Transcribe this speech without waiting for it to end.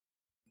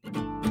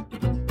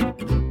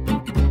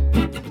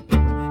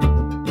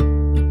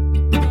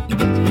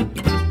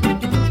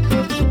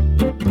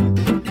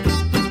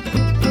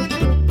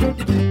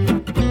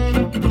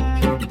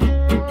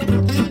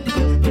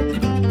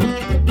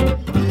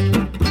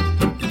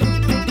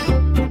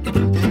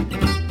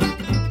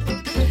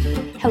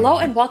Hello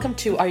and welcome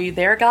to Are You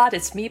There, God?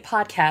 It's Me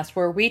podcast,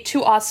 where we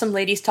two awesome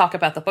ladies talk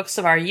about the books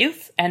of our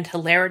youth and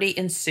hilarity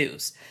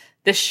ensues.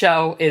 This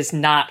show is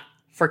not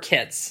for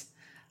kids.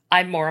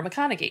 I'm Maura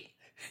McConaughey.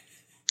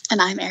 And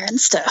I'm Erin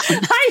Stone.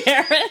 Hi,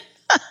 Erin.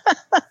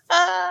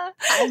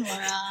 Hi,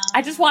 Maura.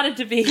 I just wanted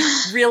to be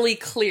really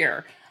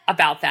clear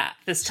about that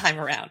this time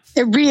around.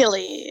 It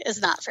really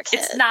is not for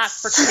kids. It's not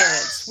for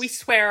kids. We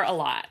swear a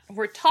lot.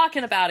 We're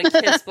talking about a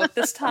kid's book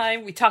this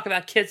time. We talk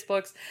about kids'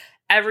 books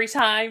every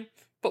time.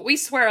 But we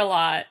swear a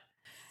lot.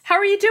 How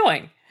are you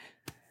doing?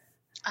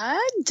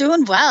 I'm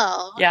doing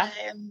well. Yeah?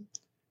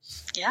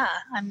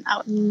 I'm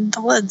out in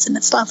the woods and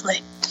it's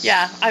lovely.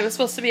 Yeah, I was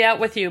supposed to be out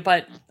with you,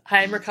 but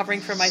I'm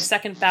recovering from my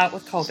second bout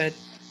with COVID.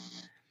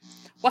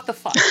 What the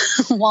fuck?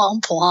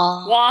 Womp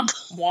womp. Womp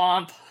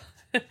womp.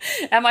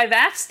 Am I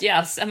vaxxed?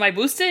 Yes. Am I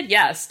boosted?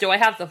 Yes. Do I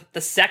have the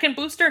second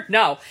booster?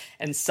 No.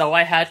 And so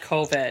I had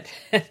COVID.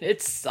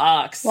 It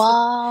sucks.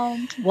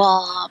 Womp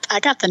womp. I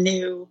got the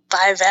new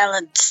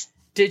bivalent.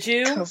 Did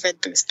you? COVID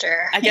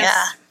booster. I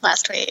guess,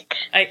 last week.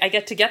 I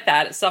get to get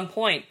that at some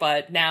point,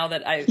 but now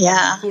that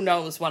who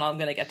knows when I'm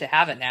going to get to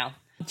have it now.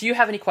 Do you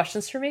have any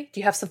questions for me? Do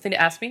you have something to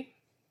ask me?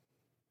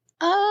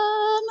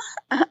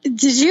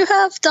 Did you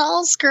have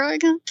dolls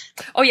growing up?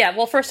 Oh yeah.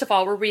 Well, first of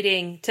all,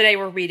 today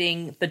we're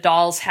reading The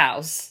Doll's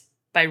House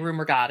by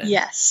Rumer Godden.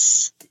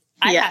 Yes.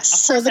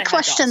 So the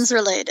question's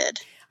related.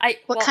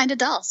 What kind of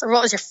dolls? Or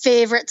what was your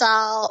favorite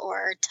doll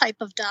or type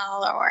of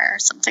doll or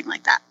something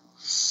like that?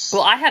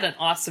 Well, I had an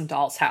awesome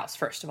doll's house,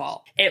 first of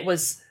all. It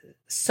was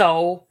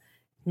so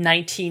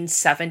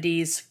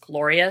 1970s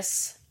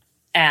glorious,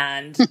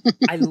 and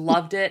I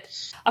loved it.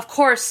 Of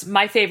course,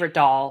 my favorite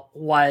doll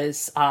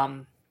was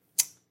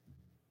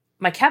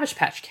my Cabbage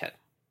Patch Kid.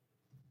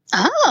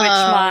 Oh. Which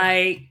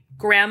my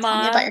grandma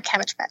Tell me about your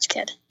Cabbage Patch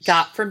Kid.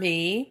 Got for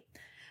me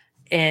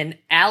in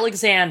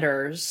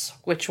Alexander's,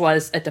 which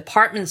was a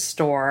department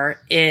store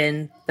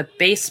in the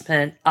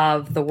basement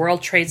of the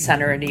World Trade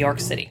Center in New York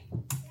City.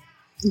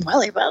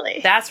 Welly.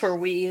 That's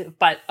where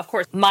but of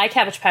course, my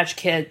Cabbage Patch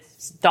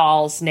Kid's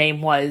doll's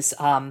name was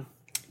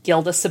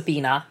Gilda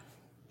Sabina.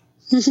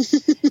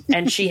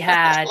 And she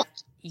had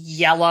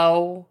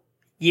yellow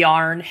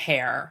yarn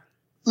hair.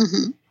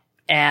 Mm-hmm.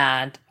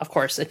 And, of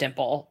course, a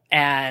dimple.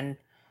 And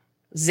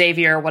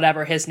Xavier,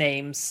 whatever his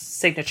name's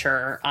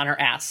signature on her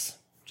ass.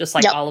 Just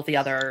like all of the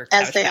other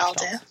As they Patch all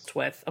dolls do.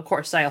 With. Of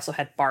course, I also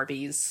had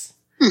Barbies.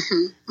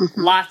 Mm-hmm. Mm-hmm.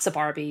 Lots of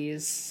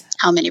Barbies.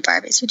 How many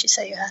Barbies would you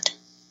say you had?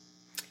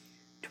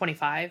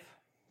 25.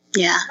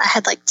 Yeah, I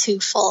had like 2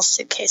 full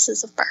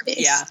suitcases of Barbies.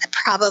 Yeah. I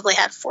probably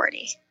had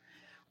 40.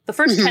 The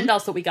first Ken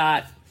dolls that we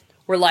got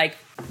were like,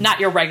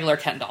 not your regular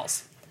Ken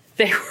dolls.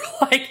 They were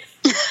like,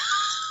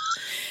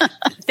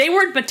 they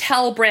were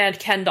Mattel brand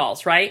Ken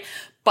dolls, right?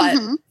 But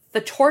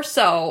the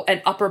torso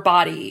and upper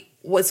body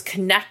was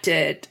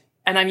connected,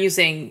 and I'm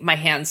using my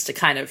hands to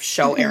kind of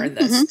show Erin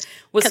this.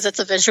 Because it's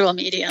a visual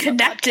medium.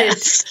 Connected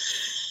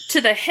to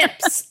the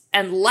hips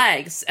and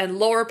legs and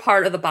lower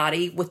part of the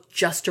body with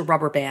just a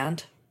rubber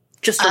band.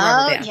 Just a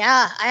rubber band.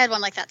 Yeah. I had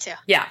one like that too.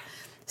 Yeah.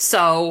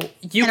 So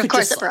you and could of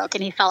course it broke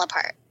and he fell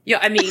apart. Yeah,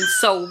 I mean,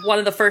 so one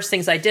of the first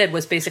things I did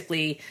was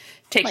basically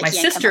take my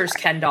sister's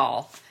Ken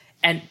doll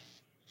and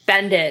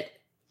bend it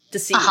to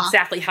see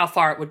exactly how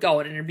far it would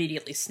go, and it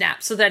immediately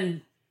snapped. So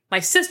then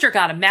my sister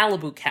got a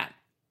Malibu Ken.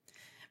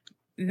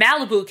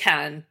 Malibu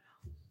Ken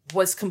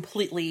was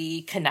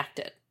completely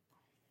connected.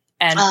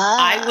 And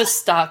I was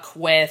stuck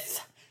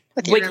with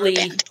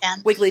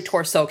Wiggly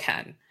Torso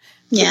Ken.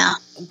 Yeah.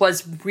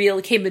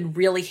 Came in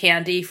really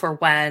handy for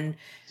when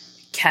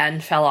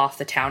Ken fell off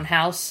the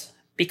townhouse,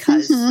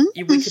 because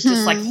we could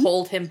just like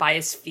hold him by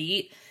his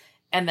feet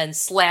and then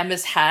slam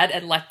his head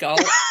and let go.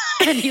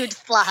 And he would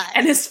fly.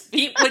 And his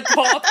feet would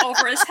go up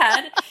over his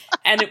head.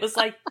 And it was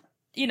like,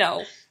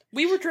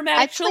 we were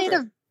dramatic children. I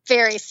played a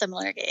very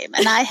similar game.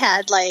 And I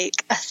had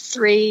like a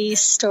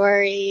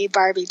 3-story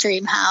Barbie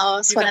dream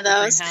house, one of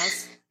those.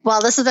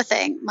 Well, this is the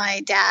thing.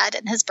 My dad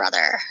and his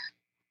brother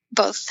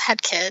both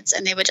had kids,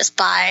 and they would just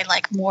buy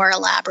like more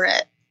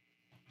elaborate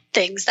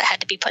things that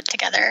had to be put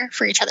together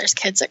for each other's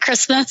kids at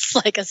Christmas,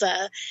 like as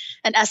an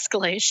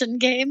escalation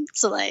game.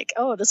 So like,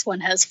 oh, this one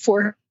has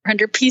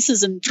 400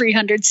 pieces and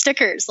 300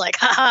 stickers, like,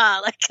 haha,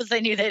 like, because they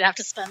knew they'd have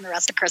to spend the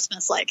rest of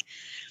Christmas like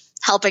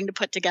helping to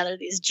put together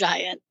these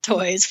giant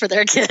toys for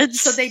their kids.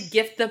 So they'd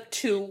gift them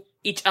to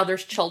each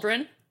other's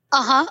children.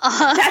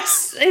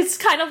 It's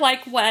kind of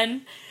like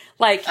when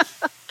like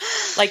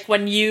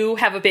when you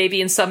have a baby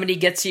and somebody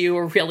gets you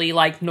a really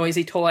like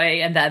noisy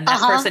toy, and then that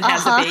person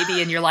has a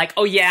baby and you're like,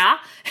 oh yeah,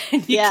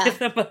 and you give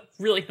them a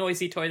really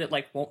noisy toy that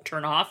like won't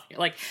turn off. You're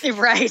like,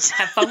 right,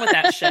 have fun with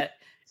that shit.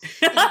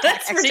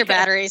 Extra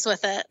batteries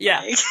with it,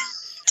 like,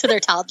 to their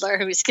toddler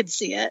who can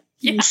see it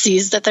and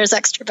sees that there's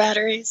extra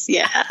batteries.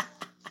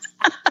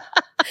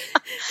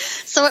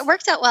 So it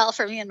worked out well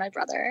for me and my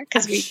brother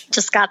because we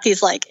just got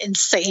these like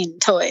insane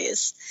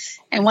toys.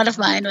 And one of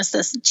mine was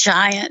this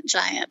giant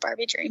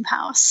Barbie dream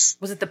house.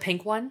 Was it the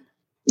pink one?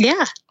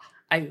 Yeah.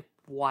 I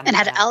wanted and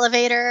had an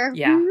elevator.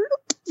 Yeah.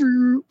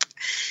 And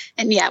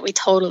yeah, we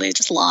totally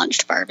just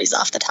launched Barbies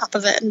off the top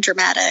of it in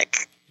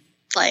dramatic,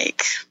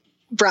 like,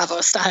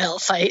 Bravo style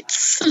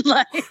fights.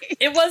 Like,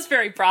 it was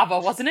very Bravo,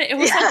 wasn't it? It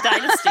was like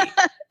Dynasty.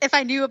 If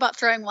I knew about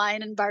throwing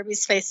wine in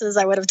Barbie's faces,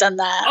 I would have done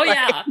that. Oh, like,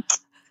 yeah.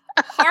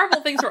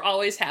 Horrible things were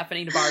always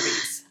happening to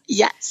Barbies.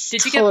 Yes.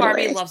 Did you get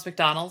Barbie Loves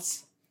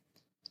McDonald's?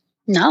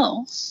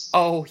 No.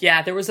 Oh,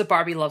 yeah. There was a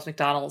Barbie Loves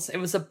McDonald's. It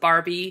was a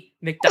Barbie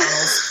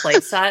McDonald's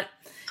playset.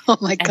 Oh,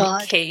 my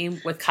God. It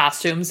came with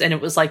costumes, and it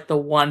was like the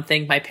one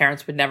thing my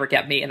parents would never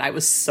get me, and I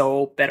was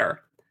so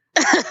bitter.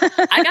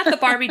 I got the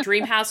Barbie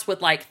dream house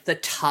with like the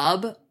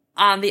tub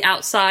on the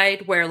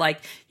outside where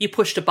like you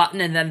pushed a button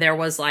and then there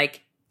was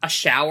like a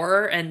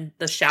shower and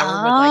the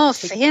shower would like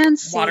take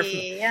fancy. Water from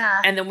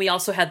yeah. And then we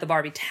also had the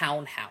Barbie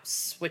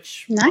townhouse,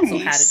 which nice. Also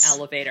had an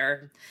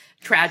elevator.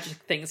 Tragic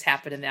things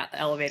happen in that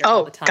elevator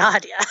all the time. Oh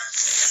God,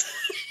 yes.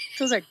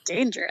 Those are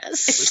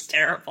dangerous. It was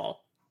terrible.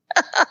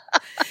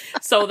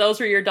 So those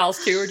were your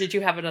dolls too, or did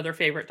you have another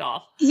favorite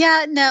doll?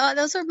 Yeah, no,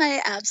 those were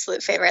my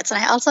absolute favorites.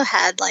 And I also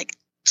had like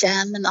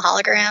Jem and the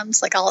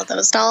holograms, like all of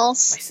those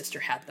dolls. My sister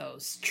had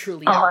those.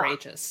 Truly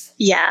outrageous.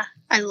 Yeah,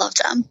 I love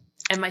Jem.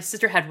 And my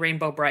sister had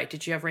Rainbow Brite.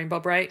 Did you have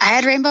Rainbow Brite? I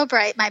had Rainbow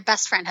Brite. My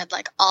best friend had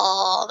like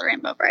all the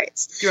Rainbow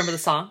Brites. Do you remember the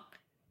song?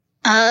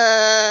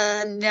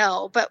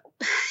 No, but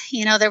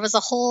you know, there was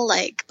a whole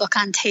like book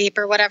on tape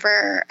or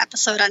whatever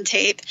episode on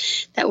tape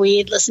that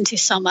we'd listened to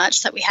so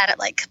much that we had it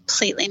like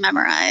completely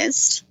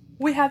memorized.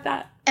 We had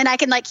that. And I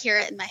can like hear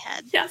it in my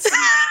head. Yes.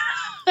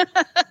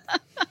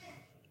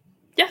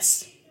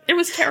 Yes. It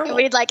was terrible. And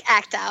we'd like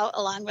act out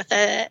along with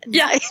it.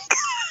 Yeah. Like...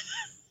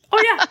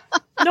 Oh yeah.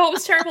 No, it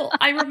was terrible.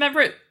 I remember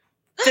it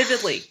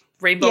vividly.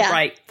 Rainbow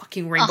Brite.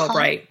 Fucking Rainbow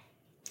Brite.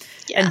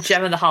 Yeah. And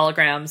Jem and the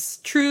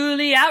holograms.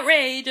 Truly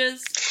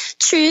outrageous.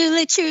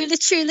 Truly, truly,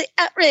 truly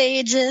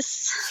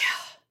outrageous.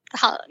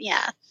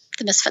 Yeah.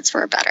 The Misfits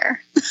were better.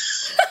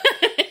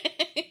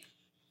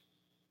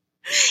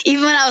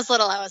 Even when I was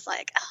little, I was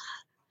like,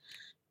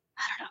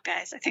 I don't know,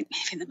 guys. I think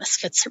maybe the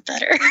Misfits are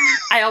better.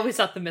 I always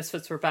thought the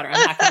Misfits were better. I'm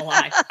not going to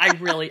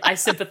lie. I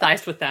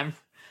sympathized with them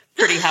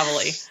pretty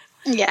heavily.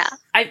 Yeah.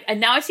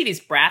 And now I see these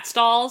Bratz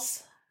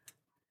dolls.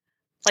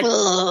 Like,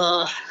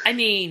 I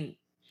mean,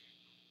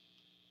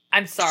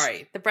 I'm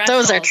sorry. The Bratz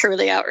Those dolls, are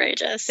truly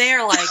outrageous.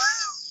 They're like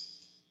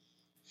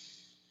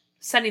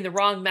sending the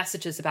wrong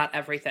messages about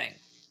everything.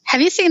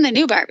 Have you seen the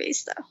new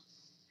Barbies, though?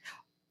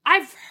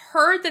 I've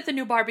heard that the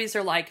new Barbies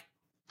are like,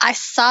 I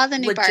saw the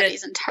new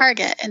Barbies in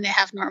Target and they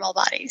have normal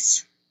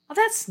bodies. Oh,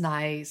 that's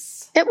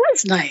nice. It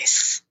was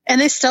nice. And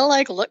they still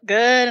like look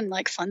good and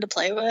like fun to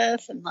play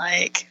with and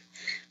like,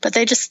 but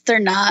they're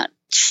not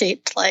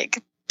shaped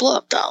like blow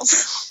up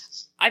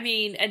dolls. I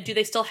mean, and do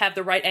they still have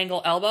the right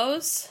angle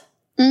elbows?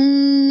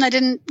 I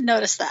didn't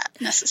notice that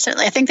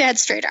necessarily. I think they had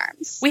straight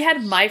arms. We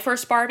had My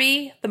First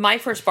Barbie. The My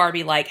First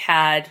Barbie like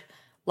had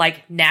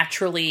like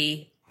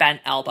naturally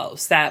bent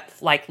elbows that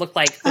like looked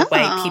like the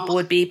way people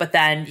would be, but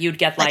then you'd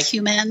get like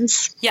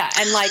humans. Yeah,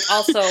 and like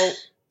also,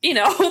 you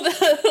know,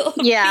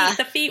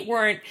 the feet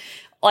weren't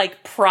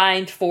like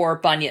primed for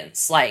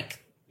bunions. Like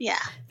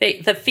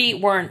the feet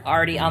weren't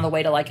already on the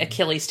way to like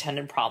Achilles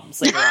tendon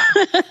problems later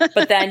on.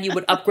 But then you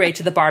would upgrade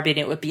to the Barbie and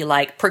it would be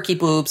like perky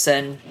boobs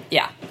and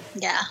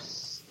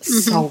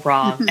so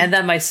wrong. And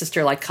then my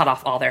sister like cut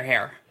off all their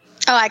hair.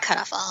 Oh, I cut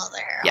off all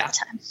their hair all the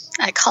time.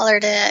 I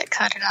colored it,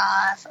 cut it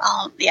off.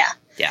 Yeah.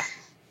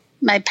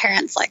 My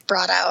parents like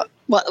brought out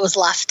what was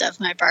left of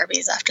my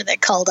Barbies after they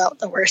culled out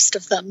the worst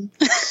of them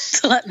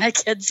to let my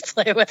kids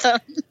play with them.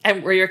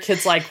 And were your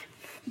kids like,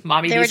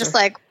 Mommy? They were just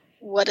like,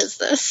 what is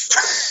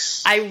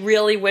this? I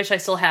really wish I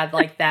still had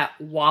like that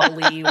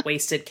wobbly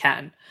waisted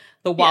Ken,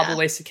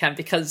 waisted Ken,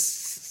 because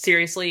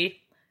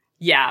seriously,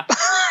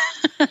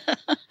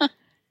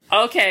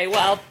 Okay,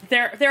 well,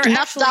 there are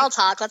enough doll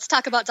talk. Let's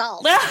talk about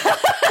dolls.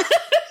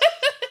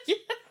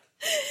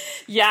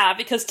 Yeah,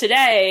 because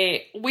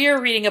today we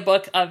are reading a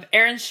book of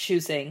Erin's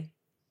choosing,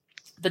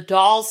 The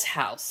Doll's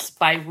House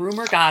by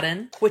Rumer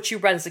Godden, which you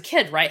read as a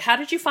kid, right? How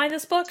did you find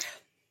this book?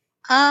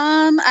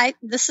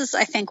 This is,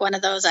 I think, one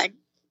of those I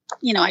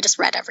just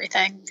read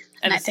everything.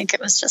 And I think it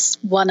was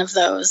just one of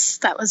those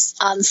that was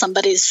on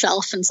somebody's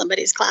shelf in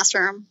somebody's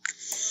classroom.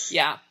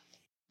 Yeah.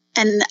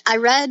 And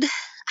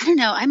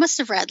I must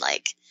have read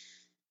like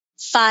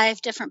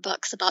 5 different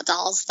books about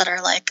dolls that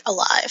are like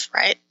alive,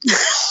 right?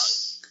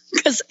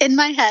 Because in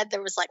my head,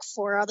 there was like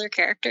 4 other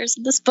characters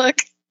in this book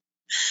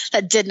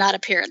that did not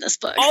appear in this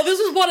book. Oh, this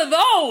was one of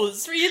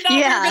those. You thought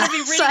we were going to be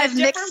reading so I've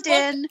mixed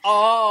in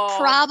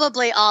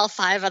probably all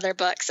 5 other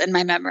books in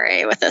my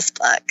memory with this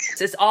book.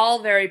 It's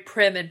all very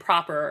prim and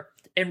proper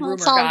in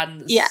Rumer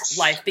Godden's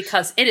life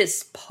because it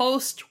is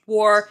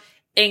post-war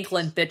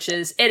England,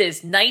 bitches. It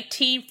is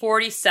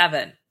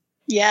 1947.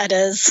 Yeah, it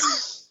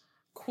is.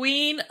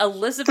 Queen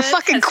Elizabeth the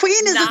fucking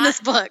queen is in this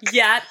book.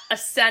 Yet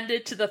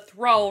ascended to the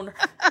throne.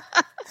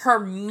 her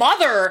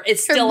mother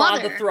is still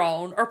on the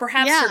throne, or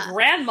perhaps her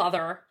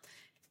grandmother.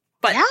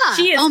 But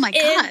she is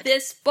in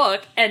this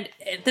book, and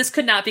this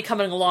could not be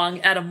coming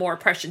along at a more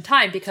prescient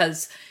time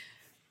because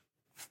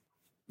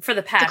for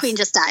the past... The queen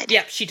just died.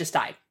 Yep, she just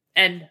died.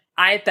 And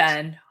I've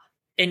been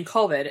in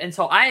COVID, and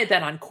so I had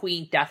been on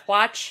Queen Death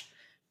Watch,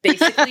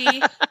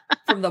 basically,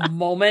 from the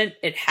moment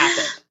it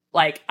happened.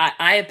 Like,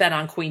 I have been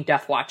on Queen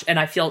Death Watch, and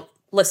I feel,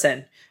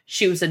 listen,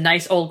 she was a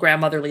nice old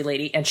grandmotherly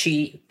lady, and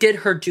she did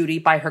her duty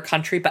by her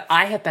country, but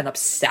I have been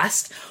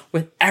obsessed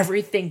with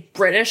everything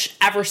British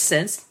ever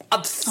since.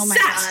 Obsessed. Oh my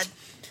God.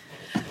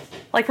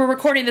 Like, we're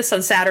recording this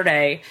on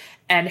Saturday,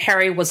 and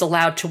Harry was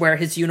allowed to wear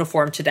his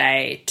uniform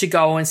today to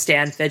go and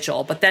stand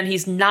vigil, but then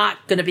he's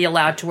not going to be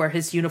allowed to wear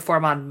his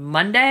uniform on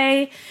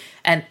Monday,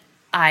 and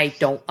I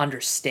don't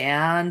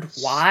understand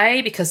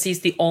why, because he's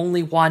the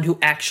only one who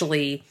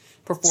actually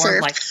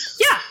performed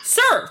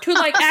served, who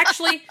like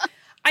actually...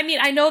 I mean,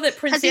 I know that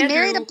Prince Andrew... Has he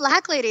married a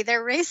black lady?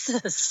 They're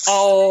racist.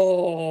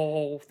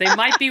 Oh, they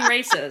might be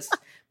racist.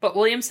 But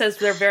William says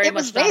they're very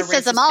much not a racist family.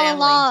 It was racism all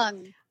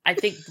along. I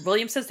think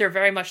William says they're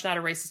very much not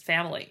a racist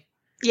family.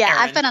 Yeah, Aaron.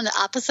 I've been on the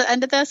opposite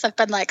end of this. I've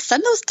been like,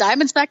 send those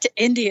diamonds back to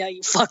India,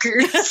 you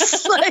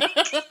fuckers.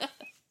 Like,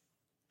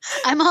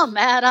 I'm all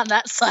mad on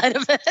that side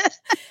of it.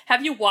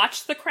 Have you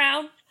watched The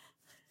Crown?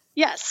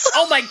 Yes.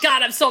 Oh my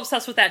God, I'm so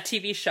obsessed with that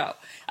TV show.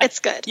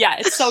 It's good. Yeah,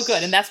 it's so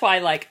good. And that's why,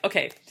 like,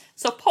 okay...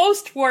 So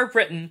post-war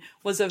Britain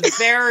was a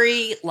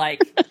very,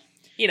 like,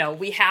 you know,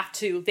 we have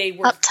to, they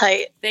were...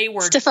 Uptight. They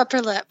were... Stiff upper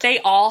lip. They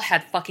all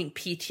had fucking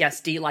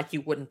PTSD like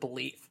you wouldn't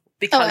believe.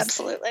 Because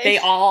absolutely. They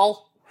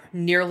all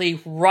nearly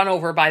run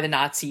over by the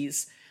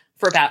Nazis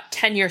for about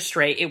 10 years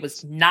straight. It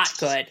was not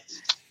good.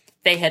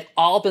 They had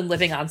all been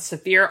living on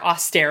severe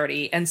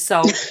austerity. And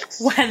so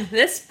when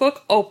this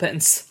book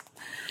opens...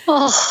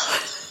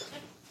 Oh...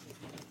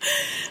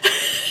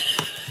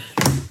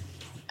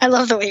 I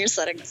love the way you're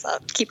setting this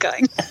up. Keep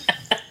going.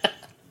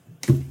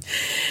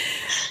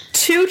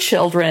 2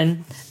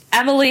 children,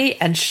 Emily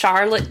and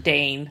Charlotte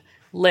Dane,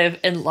 live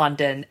in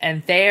London,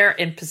 and they're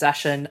in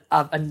possession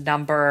of a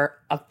number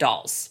of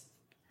dolls.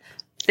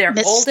 Their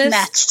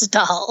mismatched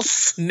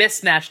dolls.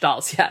 Mismatched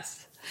dolls,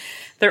 yes.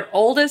 Their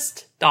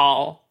oldest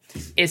doll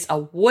is a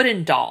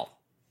wooden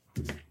doll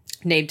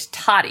named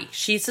Toddy.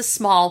 She's a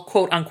small,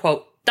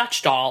 quote-unquote,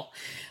 Dutch doll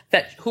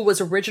who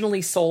was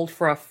originally sold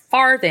for a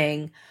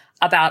farthing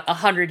about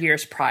 100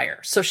 years prior.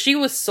 So she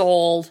was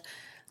sold,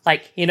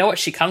 like, you know what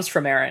she comes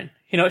from, Aaron?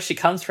 You know what she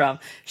comes from?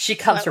 She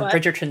comes from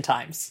Bridgerton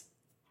times.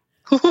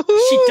 She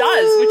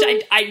does,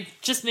 which I'm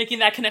just making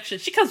that connection.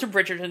 She comes from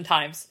Bridgerton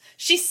times.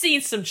 She's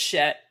seen some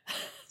shit.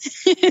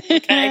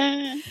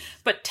 Okay?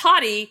 But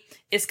Toddy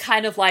is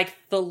kind of like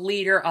the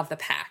leader of the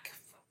pack.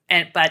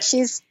 But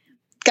she's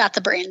got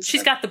the brains.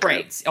 She's got the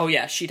brains. Oh,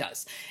 yeah, she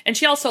does. And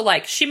she also,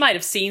 like, she might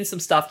have seen some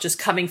stuff just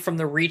coming from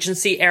the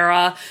Regency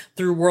era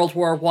through World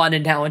War I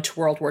and now into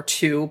World War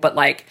II. But,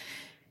 like,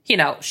 you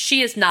know,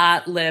 she has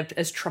not lived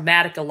as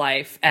traumatic a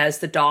life as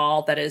the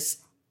doll that is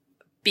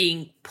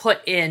being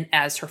put in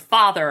as her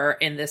father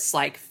in this,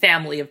 like,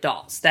 family of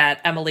dolls that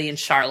Emily and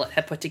Charlotte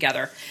have put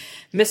together.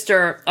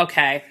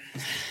 Okay.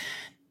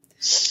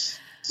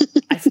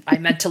 I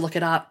meant to look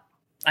it up.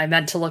 I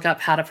meant to look up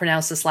how to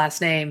pronounce this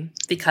last name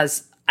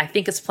because I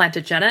think it's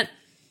Plantagenet.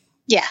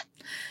 Yeah.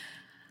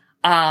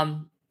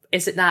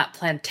 Is it not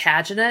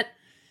Plantagenet?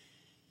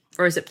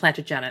 Or is it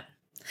Plantagenet?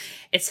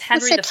 It's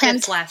Henry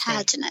V's last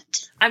name.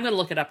 I'm going to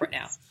look it up right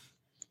now.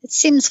 It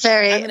seems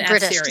very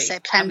British to say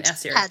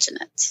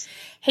Plantagenet.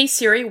 Hey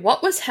Siri,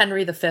 what was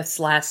Henry V's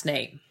last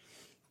name?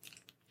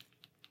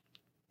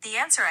 The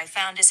answer I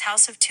found is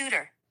House of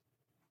Tudor.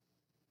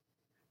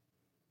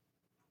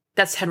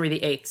 That's Henry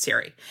VIII,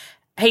 Siri.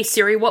 Hey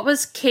Siri, what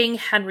was King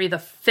Henry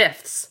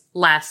V's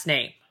last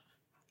name?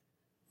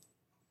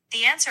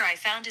 The answer I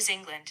found is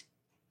England.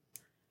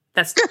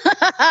 That's...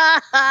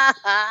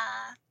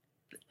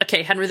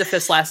 Okay, Henry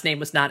V's last name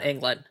was not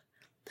England.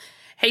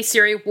 Hey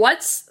Siri,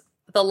 what's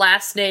the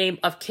last name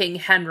of King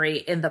Henry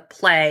in the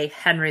play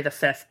Henry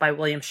V by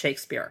William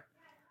Shakespeare?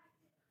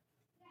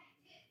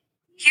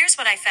 Here's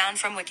what I found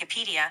from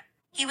Wikipedia.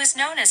 He was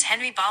known as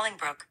Henry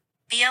Bolingbroke,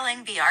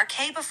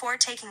 BLNBRK, before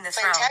taking the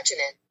throne.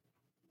 Plantagenet.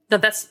 No,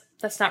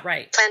 that's not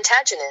right.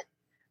 Plantagenet.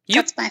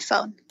 That's my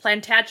phone.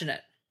 Plantagenet.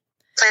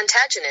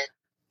 Plantagenet.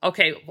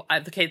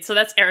 Okay, so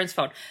that's Aaron's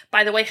phone.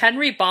 By the way,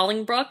 Henry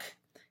Bolingbroke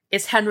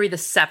is Henry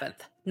VII,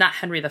 not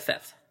Henry V.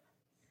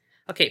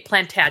 Okay,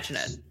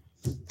 Plantagenet.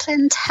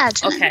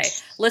 Plantagenet. Okay,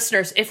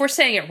 listeners, if we're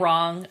saying it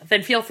wrong,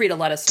 then feel free to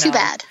let us know. Too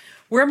bad.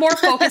 We're more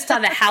focused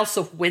on the House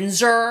of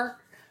Windsor.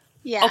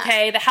 Yeah.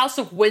 Okay, the House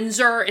of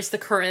Windsor is the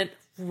current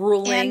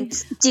ruling. And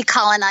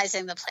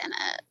decolonizing the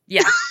planet.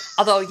 Yeah.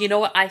 Although, you know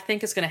what I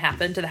think is going to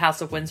happen to the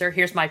House of Windsor?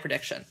 Here's my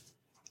prediction.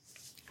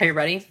 Are you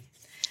ready?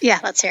 Yeah,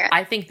 let's hear it.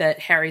 I think that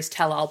Harry's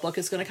tell-all book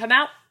is going to come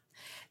out,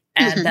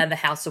 and then the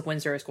House of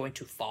Windsor is going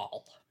to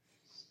fall.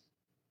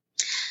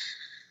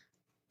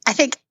 I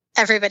think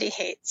everybody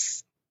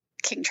hates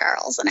King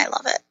Charles, and I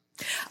love it.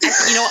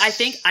 I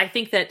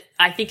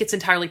think it's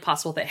entirely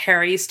possible that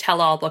Harry's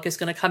tell-all book is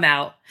going to come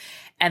out,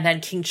 and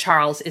then King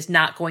Charles is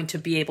not going to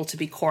be able to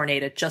be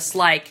coronated, just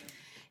like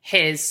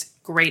his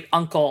great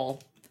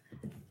uncle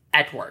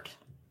Edward.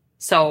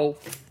 So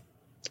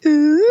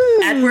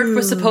Edward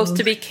was supposed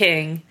to be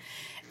king,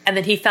 and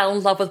then he fell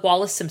in love with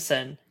Wallis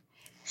Simpson.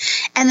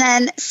 And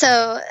then,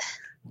 so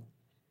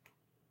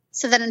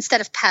then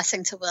instead of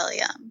passing to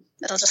William,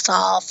 it'll just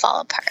all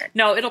fall apart.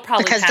 No, it'll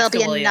probably because pass there'll to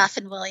be William. enough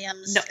in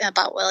William's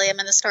about William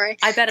in the story.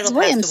 I bet it'll pass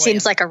William to William.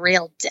 seems like a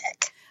real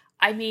dick.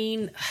 I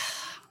mean,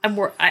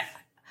 I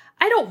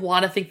don't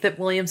want to think that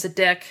William's a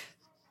dick.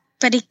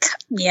 But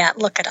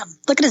look at him.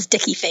 Look at his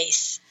dicky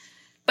face.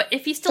 But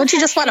if he still don't you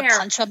had just hair, want to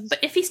punch him? But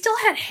if he still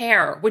had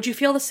hair, would you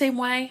feel the same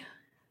way?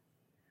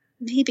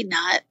 Maybe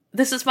not.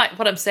 This is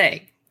what I'm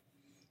saying.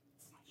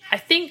 I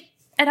think,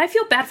 and I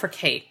feel bad for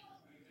Kate.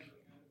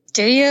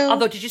 Do you?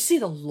 Although, did you see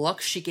the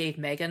look she gave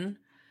Meghan?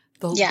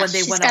 When they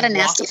she's went got on a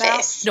nasty walkabout?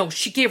 face. No,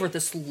 she gave her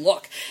this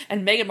look,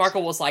 and Meghan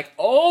Markle was like,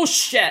 "Oh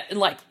shit," and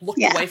like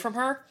looked away from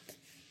her.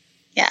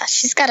 Yeah,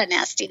 she's got a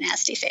nasty,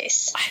 nasty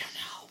face. I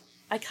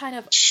don't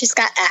know. She's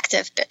got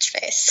active bitch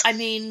face. I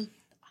mean,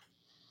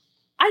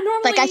 I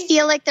normally I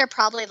feel like they're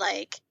probably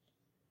like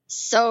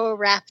so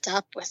wrapped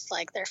up with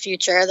like their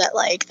future that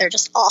like they're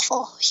just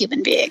awful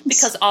human beings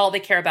because all they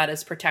care about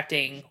is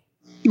protecting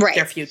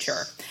their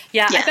future.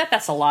 Yeah, I bet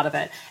that's a lot of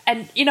it.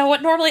 And you know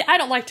what? Normally, I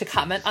don't like to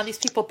comment on these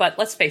people, but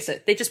let's face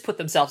it, they just put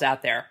themselves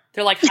out there.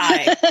 They're like,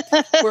 "Hi,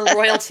 we're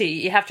royalty.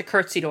 You have to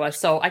curtsy to us."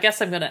 So I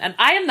guess I'm gonna. And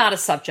I am not a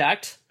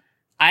subject.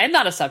 I am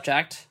not a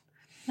subject.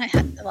 My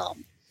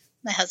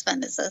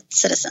husband is a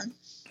citizen.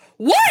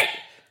 What?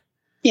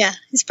 Yeah,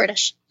 he's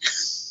British.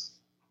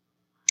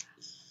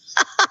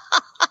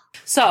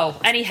 So,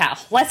 anyhow,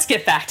 let's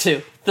get back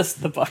to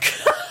the book.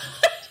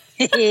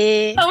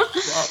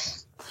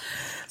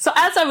 So,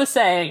 as I was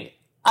saying,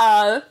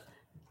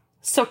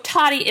 so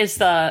Toddy is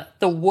the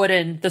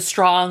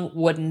strong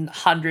wooden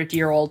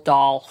 100-year-old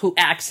doll who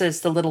acts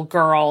as the little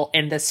girl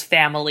in this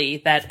family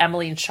that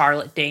Emily and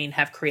Charlotte Dane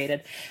have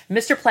created.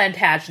 Mr.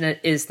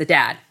 Plantagenet is the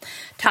dad.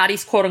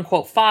 Toddy's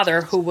quote-unquote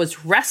father, who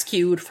was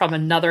rescued from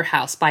another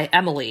house by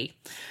Emily,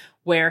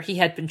 where he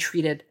had been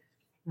treated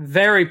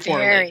very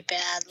poorly. Very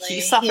badly. He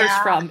suffers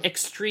from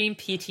extreme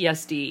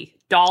PTSD,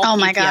 doll PTSD.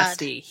 My God.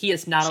 He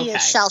is not okay. He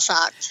is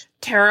shell-shocked.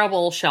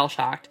 Terrible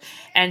shell-shocked.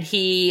 And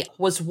he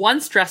was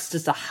once dressed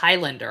as a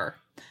Highlander,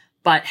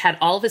 but had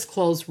all of his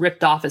clothes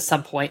ripped off at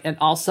some point, and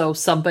also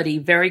somebody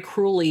very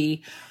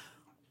cruelly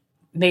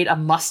made a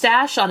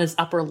mustache on his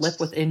upper lip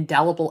with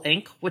indelible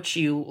ink, which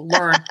you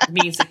learn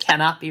means it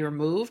cannot be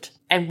removed.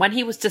 And when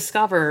he was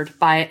discovered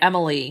by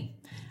Emily,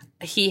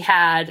 he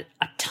had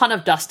a ton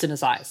of dust in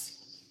his eyes.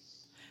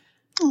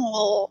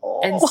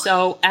 Oh. And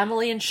so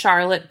Emily and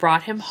Charlotte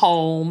brought him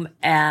home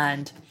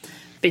and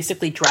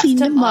basically dressed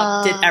him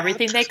up, did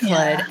everything they could,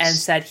 and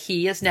said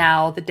he is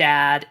now the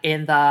dad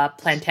in the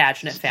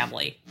Plantagenet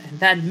family. And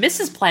then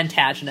Mrs.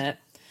 Plantagenet,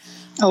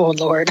 oh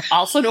Lord,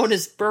 also known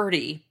as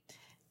Bertie,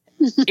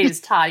 is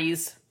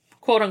Toddy's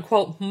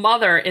quote-unquote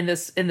mother in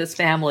this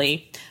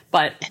family.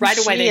 But right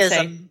away they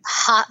say, a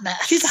hot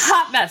mess. She's a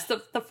hot mess.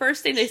 The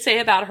first thing they say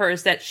about her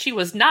is that she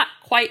was not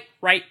quite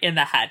right in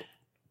the head.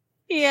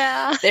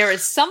 Yeah. There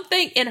is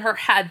something in her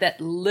head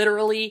that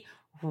literally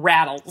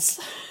rattles.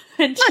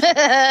 And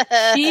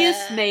she is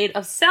made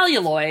of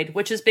celluloid,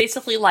 which is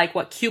basically like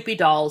what Kewpie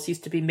dolls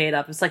used to be made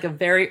of. It's like a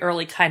very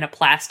early kind of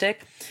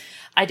plastic.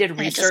 I did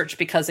research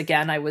because,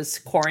 again, I was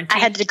quarantined. I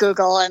had to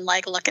Google and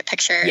like look at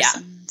pictures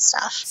and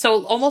stuff.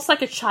 So almost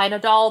like a China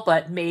doll,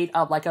 but made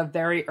of like a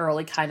very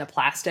early kind of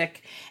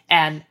plastic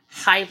and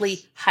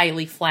highly,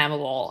 highly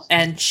flammable.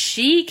 And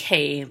she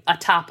came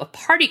atop a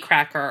party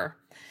cracker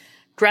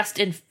dressed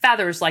in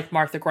feathers like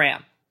Martha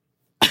Graham.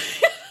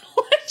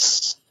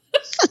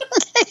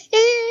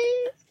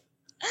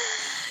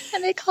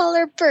 And they call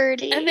her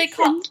Birdie. And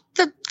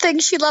the thing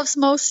she loves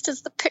most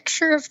is the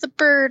picture of the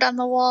bird on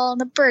the wall in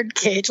the bird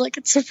cage, like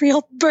it's a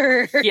real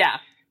bird. Yeah.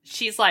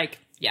 She's like,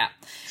 yeah.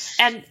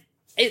 And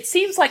it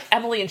seems like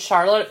Emily and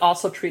Charlotte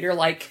also treat her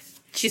like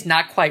she's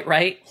not quite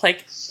right.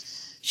 Like,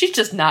 she's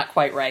just not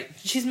quite right.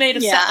 She's made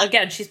of,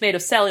 she's made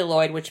of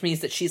celluloid, which means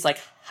that she's like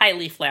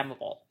highly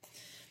flammable.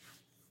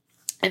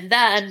 And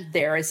then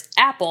there is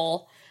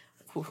Apple,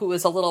 who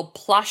is a little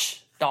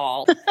plush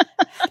doll,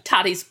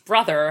 Toddy's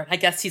brother. I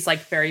guess he's like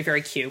very,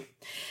 very cute.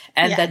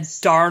 And then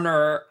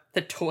Darner,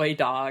 the toy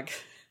dog.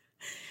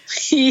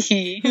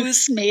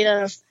 Who's made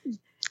of,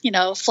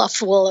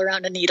 fluff wool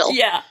around a needle.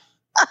 Yeah.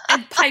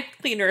 And pipe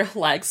cleaner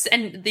legs.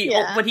 And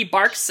when he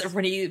barks, or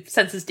when he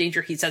senses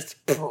danger, he says,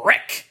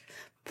 prick,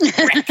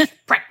 prick,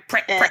 prick,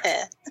 prick, prick.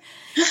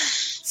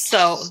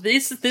 So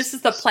this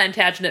is the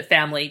Plantagenet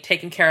family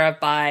taken care of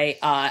by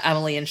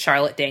Emily and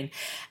Charlotte Dane.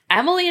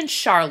 Emily and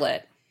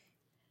Charlotte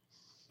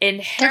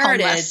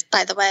inherited... They're homeless,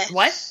 by the way.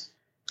 What?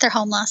 They're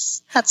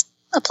homeless. That's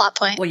a plot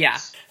point. Well, yeah.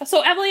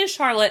 So Emily and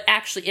Charlotte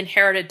actually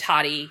inherited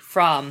Toddy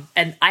from...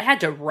 And I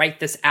had to write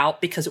this out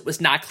because it was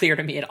not clear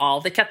to me at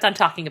all. They kept on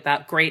talking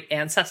about great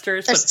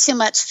ancestors. There's too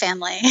much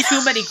family.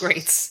 Too many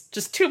greats.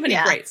 Just too many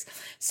greats.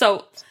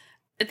 So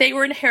they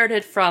were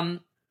inherited from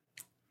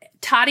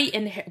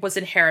Toddy was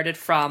inherited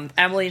from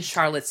Emily and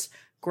Charlotte's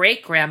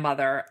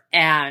great-grandmother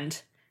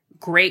and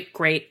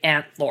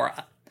great-great-aunt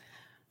Laura.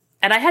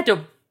 And I had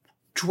to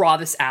draw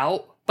this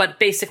out, but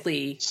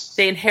basically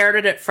they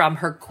inherited it from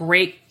her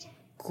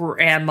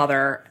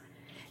great-grandmother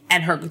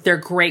and their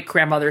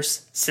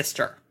great-grandmother's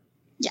sister.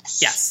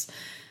 Yes.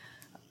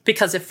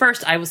 Because at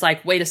first I was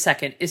like, wait a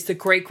second, is the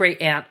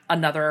great-great-aunt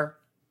another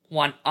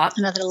one up?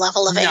 Another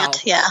level of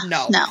aunt, yeah.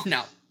 No.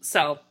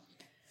 So,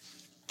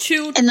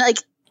 and like,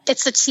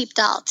 it's a cheap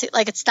doll too.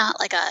 Like, it's not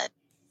like a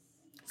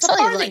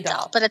really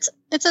doll, but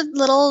it's a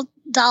little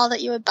doll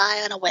that you would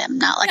buy on a whim,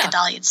 not like a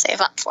doll you'd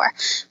save up for.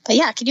 But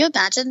yeah, can you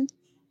imagine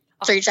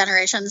 3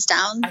 generations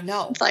down? I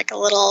know. It's like a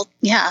little,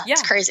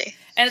 it's crazy.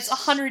 And it's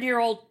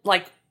 100-year-old,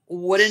 like,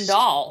 wooden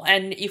doll.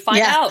 And you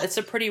find out it's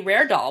a pretty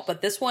rare doll,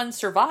 but this one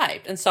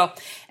survived. And so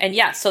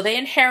they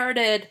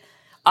inherited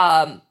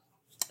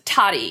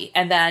Toddy,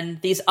 and then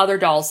these other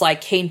dolls,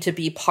 like, came to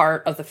be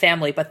part of the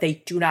family, but they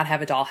do not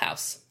have a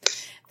dollhouse.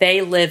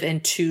 They live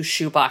in 2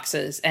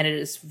 shoeboxes, and it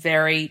is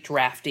very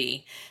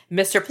drafty.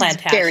 Mr.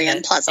 Plantagenet. It's very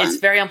unpleasant. It's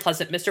very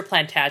unpleasant. Mr.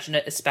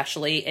 Plantagenet,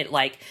 especially, it,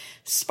 like,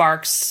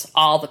 sparks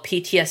all the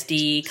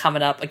PTSD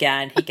coming up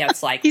again. He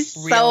gets, like, He's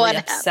really so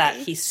upset.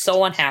 He's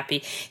so unhappy.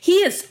 He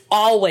is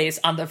always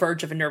on the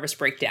verge of a nervous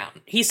breakdown.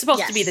 He's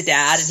supposed to be the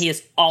dad, and he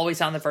is always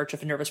on the verge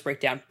of a nervous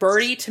breakdown.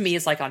 Birdie, to me,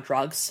 is, like, on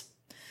drugs.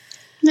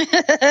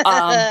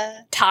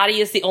 Toddy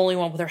is the only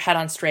one with her head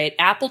on straight.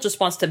 Apple just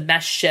wants to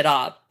mess shit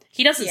up.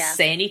 He doesn't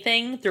say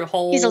anything through a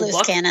whole He's a loose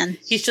book. cannon.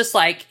 He's just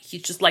like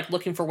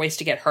looking for ways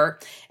to get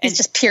hurt. And, he's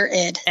just pure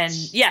id. And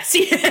yes,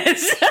 he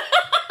is.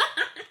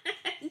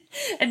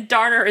 And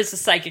Darner is a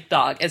psychic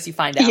dog, as you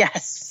find out.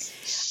 Yes.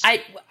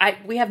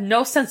 We have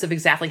no sense of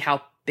exactly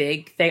how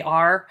big they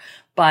are,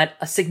 but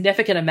a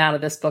significant amount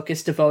of this book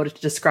is devoted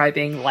to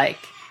describing, like,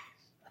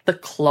 the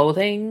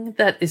clothing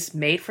that is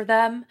made for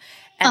them.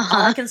 And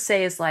all I can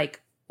say is,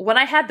 like, when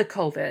I had the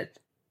COVID,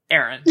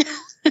 Erin,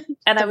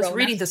 and I was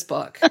reading this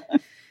book,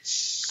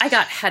 I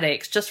got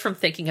headaches just from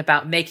thinking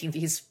about making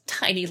these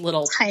tiny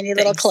little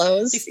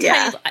clothes.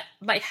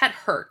 My head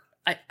hurt.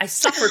 I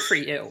suffered for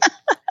you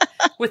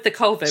with the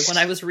COVID when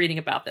I was reading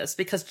about this,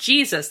 because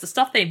Jesus, the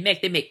stuff they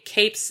make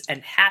capes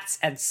and hats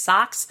and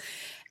socks.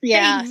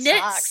 Yeah, they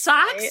knit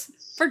socks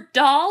for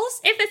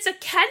dolls. If it's a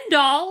Ken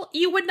doll,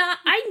 you would not.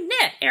 I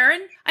knit,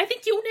 Erin. I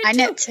think you knit. I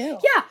knit too.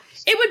 Yeah,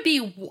 it would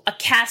be a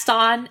cast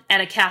on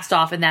and a cast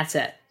off, and that's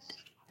it.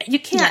 You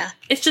can't. Yeah.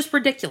 It's just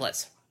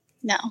ridiculous.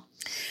 No.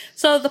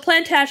 So the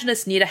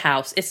Plantagenets need a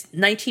house. It's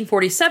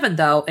 1947,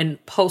 though, in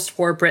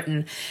post-war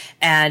Britain,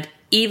 and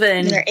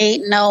even there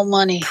ain't no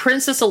money.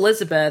 Princess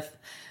Elizabeth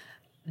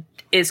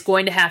is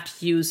going to have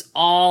to use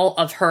all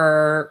of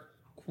her,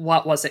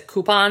 what was it,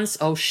 coupons?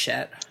 Oh,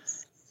 shit.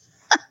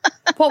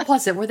 What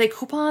was it? Were they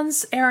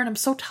coupons? Erin, I'm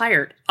so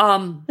tired.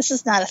 This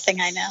is not a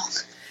thing I know.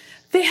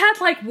 They had,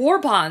 like, war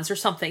bonds or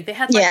something. They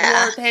had,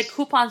 like, they had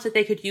coupons that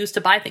they could use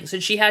to buy things.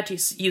 And she had to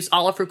use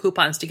all of her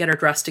coupons to get her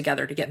dress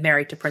together to get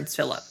married to Prince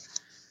Philip.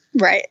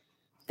 Right.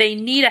 They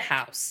need a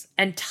house.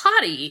 And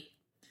Toddy,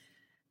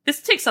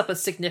 this takes up a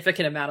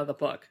significant amount of the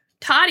book.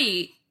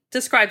 Toddy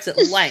describes at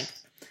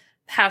length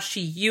how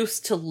she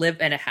used to live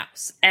in a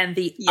house. And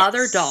the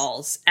other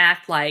dolls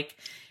act like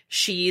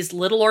she's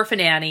Little Orphan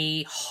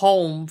Annie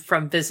home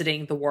from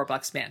visiting the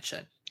Warbucks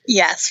mansion.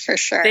 Yes, for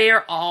sure. They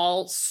are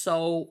all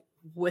so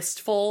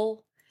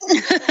wistful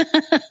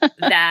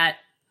that,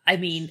 I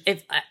mean,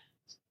 if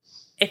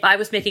I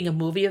was making a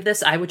movie of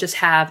this, I would just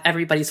have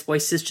everybody's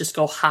voices just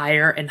go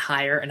higher and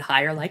higher and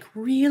higher. Like,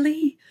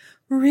 really?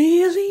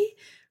 Really?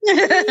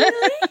 Really?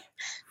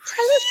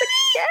 Tell us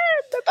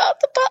again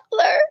about the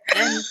butler.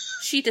 And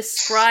she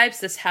describes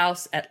this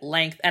house at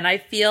length, and I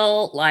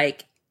feel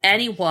like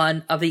any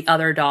one of the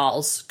other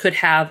dolls could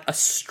have a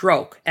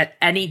stroke at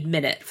any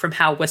minute from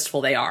how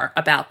wistful they are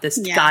about this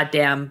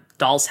goddamn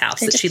doll's house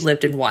that she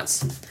lived in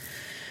once.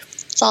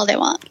 That's all they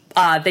want.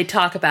 They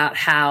talk about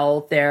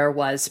how there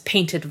was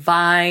painted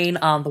vine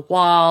on the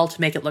wall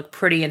to make it look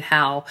pretty, and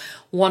how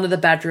one of the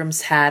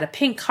bedrooms had a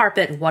pink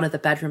carpet and one of the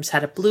bedrooms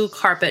had a blue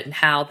carpet, and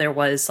how there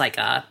was like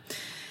a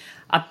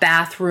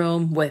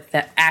bathroom with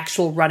the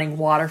actual running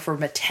water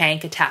from a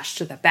tank attached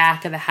to the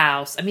back of the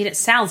house. I mean, it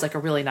sounds like a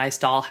really nice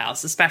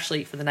dollhouse,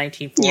 especially for the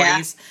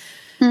 1940s.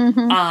 Yeah.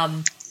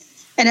 Mm-hmm.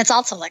 And it's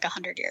also like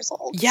 100 years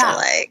old. Yeah. So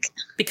like,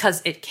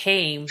 because it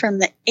came from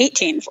the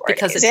 1840s.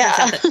 Because it turns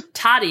out that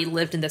Toddy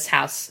lived in this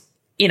house,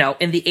 you know,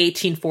 in the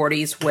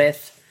 1840s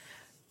with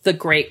the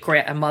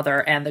great-grandmother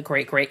and the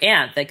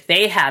great-great-aunt. Like,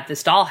 they had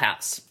this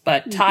dollhouse.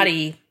 But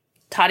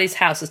Toddy's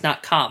house has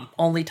not come.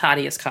 Only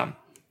Toddy has come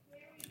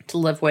to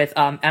live with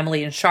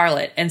Emily and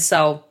Charlotte. And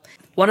so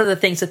one of the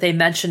things that they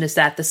mention is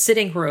that the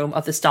sitting room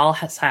of this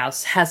dollhouse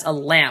house has a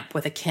lamp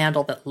with a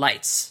candle that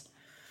lights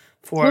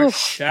for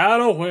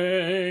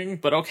shadowing.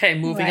 But okay,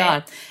 moving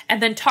on.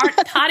 And then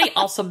Toddy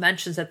also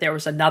mentions that there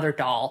was another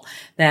doll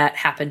that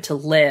happened to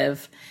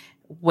live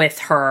with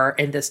her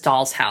in this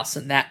doll's house,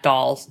 and that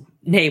doll's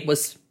name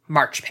was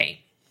Marchpane.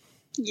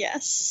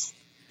 Yes.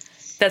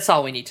 That's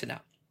all we need to know.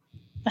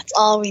 That's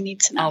all we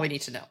need to know. All we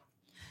need to know.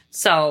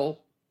 So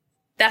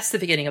That's the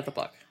beginning of the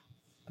book.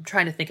 I'm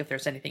trying to think if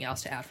there's anything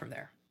else to add from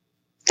there.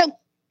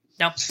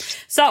 No.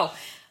 So,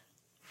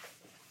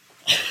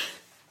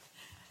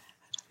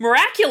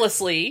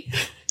 miraculously,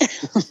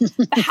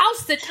 the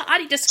house that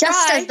Toddy described,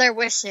 just as they're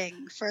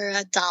wishing for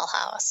a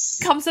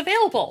dollhouse, comes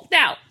available.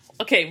 Now,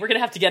 okay, we're going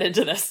to have to get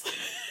into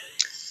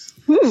this.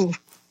 Ooh.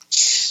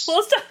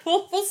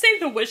 We'll save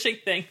the wishing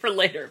thing for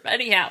later. But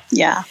anyhow,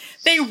 yeah,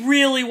 they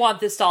really want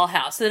this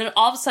dollhouse. And then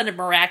all of a sudden, it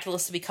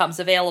miraculously becomes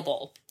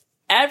available.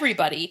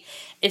 Everybody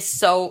is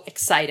so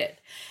excited.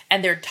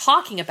 And they're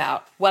talking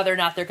about whether or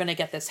not they're going to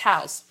get this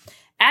house.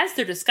 As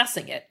they're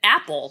discussing it,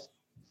 Apple,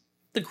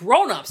 the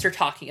grown-ups are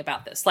talking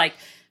about this. Like,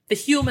 the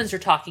humans are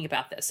talking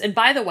about this. And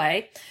by the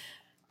way,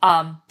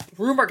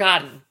 Rumor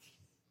Godden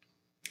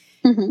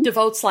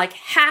devotes like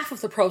half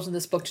of the prose in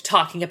this book to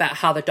talking about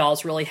how the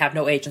dolls really have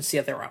no agency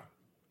of their own.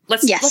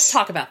 Let's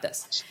talk about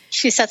this.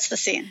 She sets the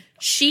scene.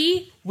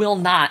 She will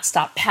not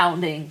stop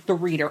pounding the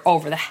reader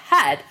over the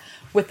head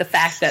with the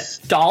fact that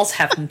dolls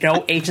have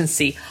no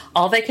agency.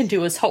 All they can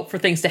do is hope for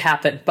things to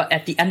happen. But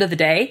at the end of the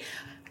day,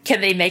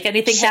 can they make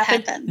anything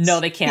happen? Happens.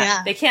 No, they can't.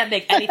 Yeah. They can't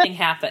make anything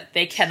happen.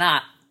 They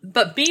cannot.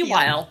 But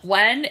meanwhile,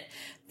 when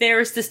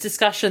there's this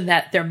discussion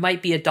that there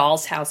might be a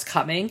doll's house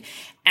coming,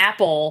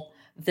 Apple,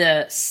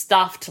 the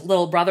stuffed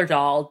little brother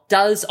doll,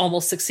 does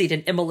almost succeed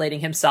in immolating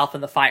himself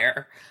in the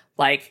fire.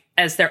 Like,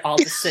 as they're all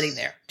just sitting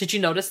there. Did you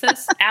notice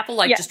this? Apple,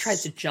 like, just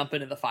tries to jump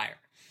into the fire.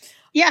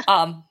 Yeah.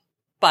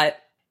 But...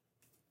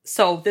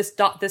 So this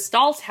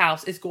doll's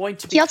house is going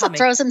to be. He also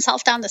throws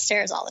himself down the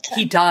stairs all the time.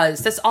 He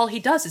does. That's all he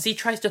does is he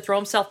tries to throw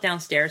himself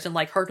downstairs and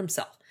like hurt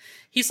himself.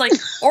 He's like,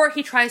 or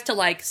he tries to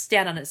like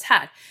stand on his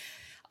head.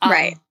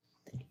 Right.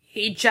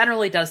 He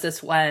generally does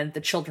this when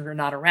the children are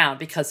not around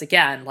because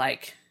again,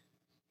 like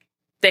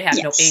they have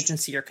no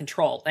agency or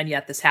control, and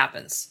yet this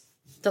happens.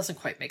 Doesn't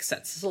quite make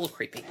sense. It's a little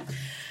creepy.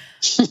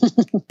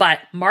 But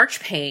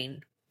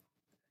Marchpane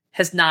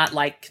has not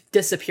like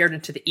disappeared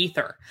into the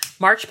ether.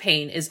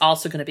 Marchpane is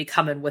also going to be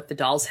coming with the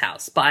doll's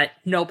house, but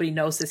nobody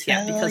knows this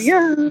yet because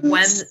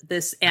when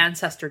this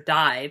ancestor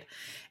died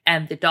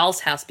and the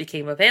doll's house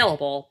became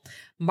available,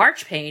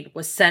 Marchpane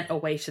was sent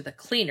away to the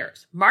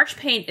cleaners.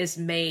 Marchpane is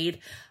made,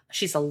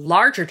 she's a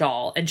larger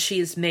doll, and she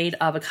is made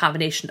of a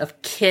combination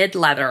of kid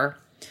leather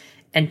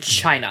and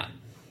china.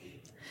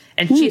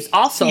 And she's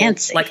also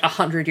like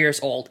 100 years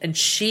old. And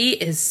she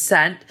is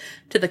sent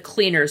to the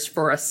cleaners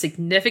for a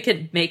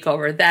significant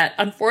makeover that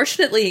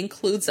unfortunately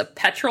includes a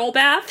petrol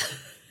bath.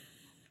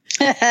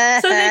 So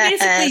they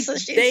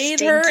basically bathe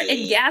her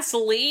in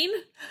gasoline.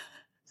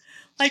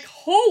 Like,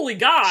 holy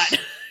God.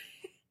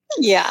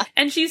 Yeah.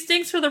 And she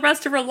stinks for the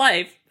rest of her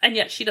life. And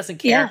yet she doesn't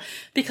care.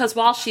 Because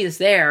while she is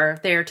there,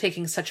 they are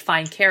taking such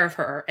fine care of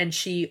her. And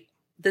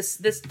this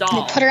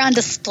doll. They put her on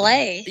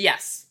display.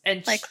 Yes.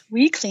 And like,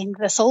 we cleaned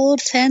this old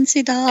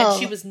fancy doll.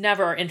 And she was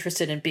never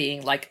interested in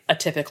being like a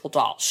typical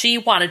doll. She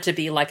wanted to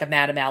be like a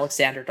Madame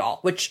Alexander doll,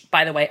 which,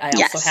 by the way, I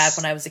also had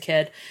when I was a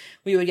kid.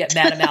 We would get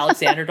Madame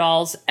Alexander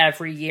dolls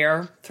every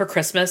year for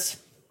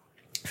Christmas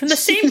from the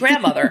same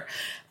grandmother.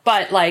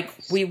 But like,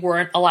 we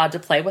weren't allowed to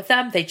play with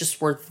them. They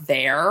just were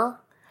there.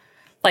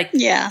 Like,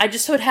 I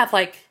just would have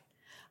like,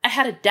 I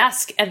had a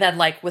desk and then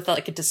like with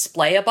like a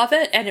display above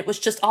it. And it was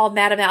just all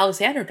Madame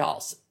Alexander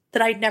dolls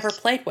that I'd never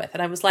played with.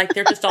 And I was like,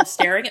 they're just all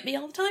staring at me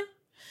all the time.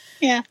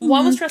 Yeah.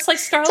 One was dressed like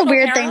Scarlett It's a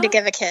weird O'Hara, thing to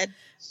give a kid.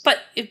 But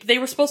they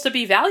were supposed to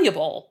be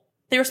valuable.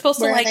 They were supposed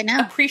to like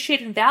appreciate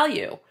and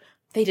value.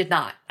 They did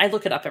not. I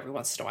look it up every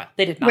once in a while.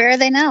 They did not. Where are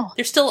they now?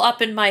 They're still up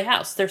in my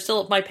house.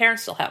 My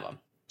parents still have them.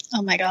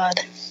 Oh my God.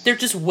 They're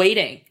just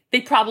waiting.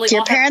 They probably Do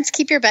your parents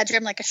keep your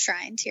bedroom like a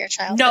shrine to your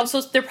child? No, so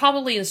they're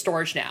probably in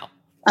storage now.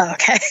 Oh,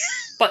 okay.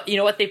 But you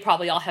know what? They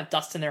probably all have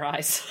dust in their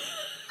eyes.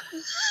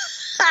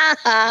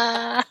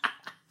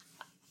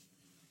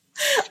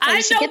 I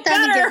should get them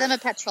and give them a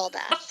petrol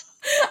bath.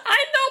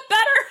 I know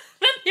better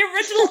than the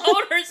original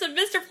owners of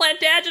Mr.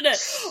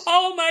 Plantagenet.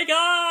 Oh my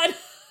God.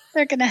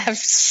 They're going to have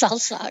cell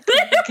shock.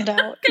 They're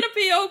going to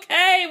be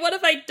okay. What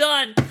have I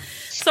done?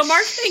 So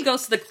Marchpane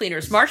goes to the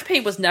cleaners.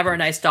 Marchpane was never a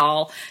nice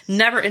doll,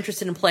 never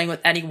interested in playing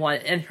with anyone,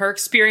 and her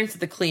experience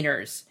with the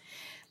cleaners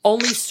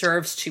only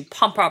serves to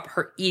pump up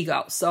her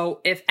ego.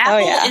 So if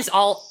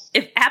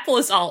Apple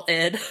is all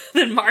in,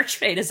 then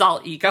Marchpane is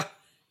all ego.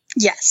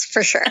 Yes,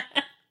 for sure.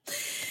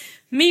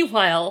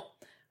 Meanwhile,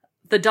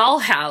 the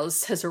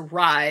dollhouse has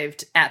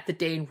arrived at the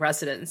Dane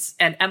residence,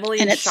 and Emily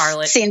and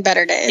Charlotte seen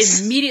better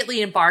days.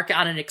 Immediately embark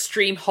on an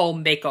extreme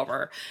home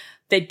makeover.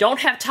 They don't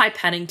have Ty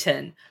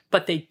Pennington,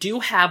 but they do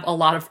have a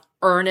lot of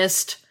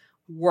earnest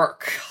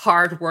work,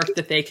 hard work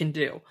that they can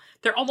do.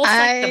 They're almost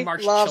like the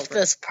March children. I love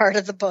this part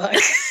of the book.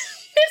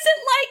 Is it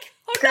like...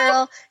 Oh, girl,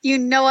 no. You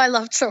know I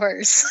love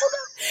chores.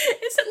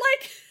 Is it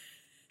like...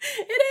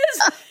 It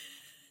is...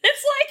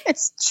 It's like...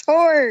 It's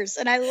chores,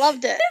 and I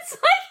loved it. It's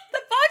like the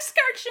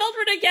Boxcar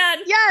Children again.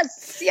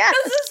 Yes.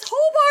 This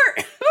whole part,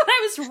 when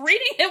I was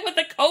reading it with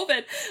the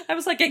COVID, I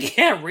was like, I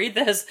can't read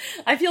this.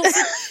 I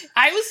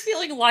was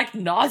feeling like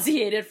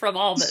nauseated from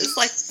all this.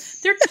 Like,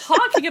 they're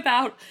talking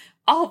about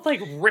all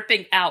like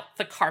ripping out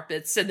the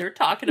carpets, and they're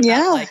talking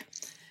about like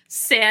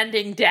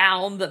sanding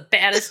down the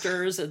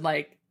banisters and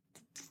like.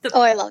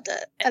 I loved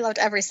it. I loved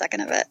every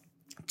second of it.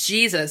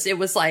 Jesus, it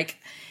was like,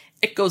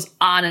 it goes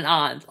on and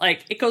on.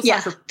 Like, it goes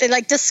on for... They,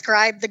 like,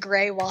 describe the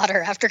gray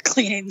water after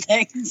cleaning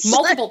things.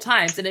 Multiple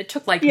times, and it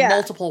took, like,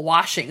 multiple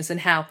washings, and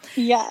how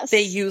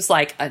they use,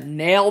 like, a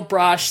nail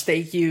brush, they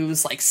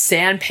use, like,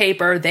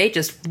 sandpaper, they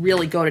just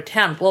really go to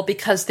town. Well,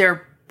 because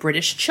they're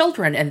British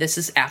children, and this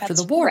is after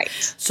the war.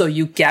 Right. So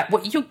you get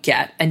what you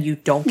get, and you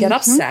don't get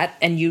upset,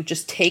 and you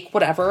just take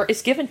whatever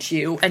is given to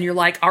you, and you're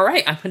like, all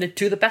right, I'm going to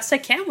do the best I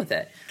can with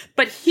it.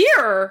 But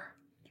here,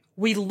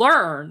 we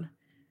learn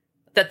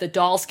that the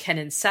dolls can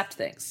incept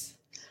things.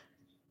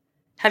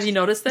 Have you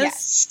noticed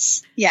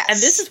this? Yes. And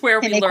this is where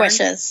we learn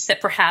that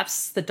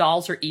perhaps the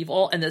dolls are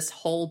evil in this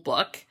whole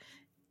book.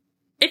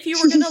 If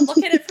you were going to look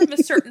at it from a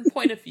certain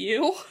point of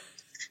view.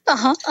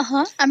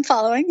 I'm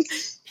following.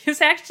 It's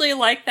actually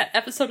like that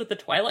episode of The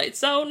Twilight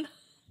Zone,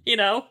 you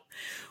know,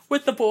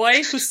 with the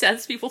boy who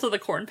sends people to the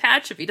corn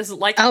patch if he doesn't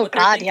like what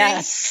they're thinking.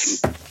 Yes.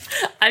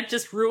 I've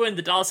just ruined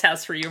the doll's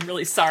house for you. I'm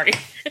really sorry.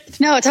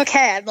 No, it's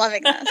okay. I'm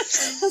loving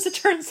this. As it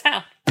turns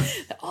out,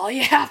 all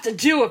you have to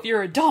do if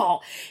you're a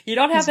doll, you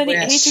don't have any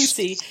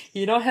agency,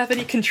 you don't have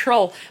any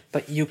control,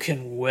 but you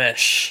can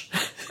wish.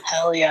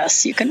 Hell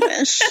yes, you can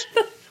wish.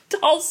 The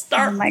dolls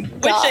start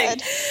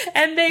wishing.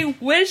 And they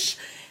wish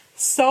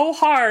so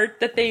hard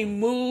that they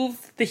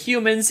move the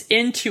humans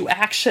into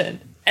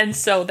action. And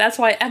so that's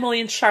why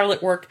Emily and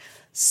Charlotte work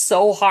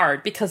so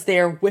hard, because they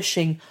are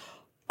wishing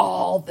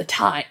all the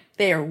time.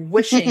 They are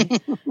wishing.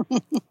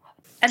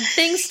 And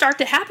things start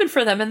to happen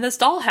for them in this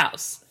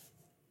dollhouse.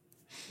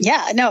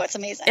 Yeah, no, it's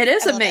amazing. It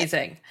is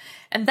amazing.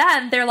 And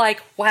then they're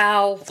like,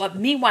 wow. But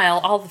meanwhile,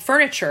 all the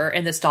furniture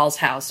in this doll's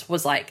house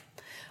was like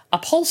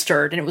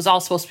upholstered, and it was all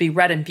supposed to be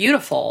red and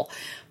beautiful.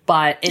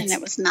 But it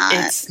was not.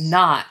 It's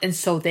not. And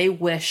so they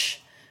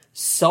wish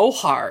so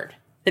hard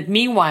that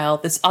meanwhile,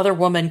 this other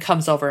woman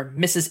comes over,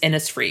 Mrs.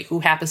 Innisfree, who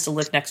happens to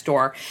live next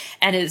door,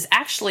 and is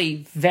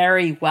actually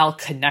very well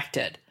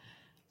connected.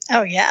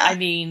 Oh, yeah. I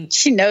mean...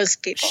 She knows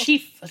people.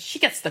 She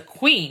gets the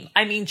queen.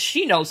 I mean,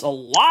 she knows a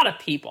lot of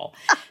people.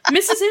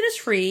 Mrs.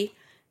 Innisfree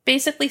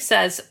basically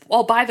says,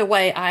 well, by the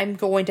way, I'm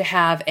going to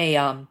have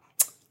an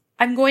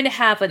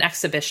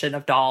exhibition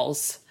of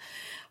dolls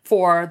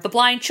for the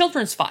Blind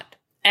Children's Fund.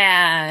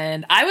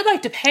 And I would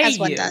like to pay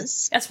you.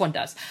 As one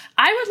does.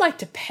 I would like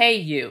to pay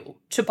you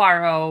to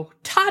borrow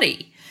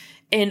Toddy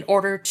in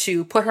order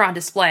to put her on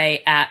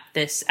display at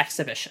this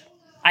exhibition.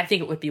 I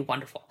think it would be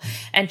wonderful.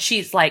 And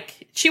she's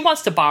like, she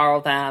wants to borrow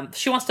them.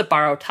 She wants to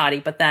borrow Toddy,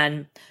 but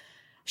then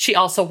she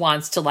also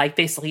wants to like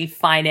basically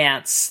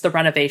finance the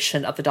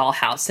renovation of the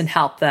dollhouse and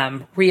help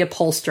them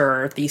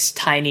reupholster these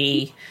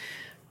tiny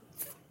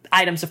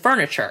items of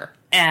furniture.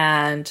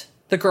 And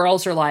the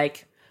girls are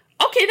like,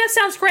 okay, that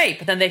sounds great.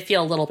 But then they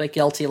feel a little bit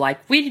guilty. Like,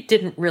 we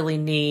didn't really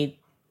need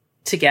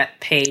to get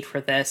paid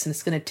for this, and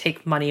it's going to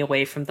take money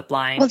away from the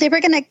blind. Well, they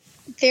were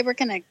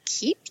going to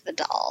keep the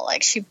doll.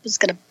 Like, she was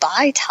going to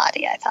buy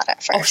Toddy, I thought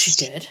at first. Oh, she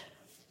did?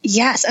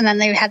 Yes, and then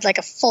they had like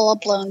a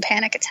full-blown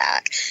panic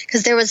attack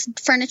because there was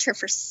furniture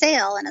for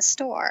sale in a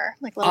store,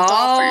 like little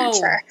doll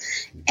furniture.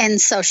 And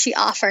so she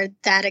offered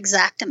that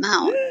exact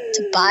amount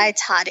to buy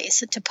Toddy,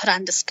 so to put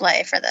on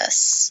display for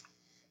this.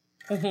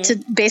 To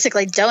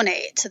basically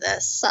donate to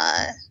this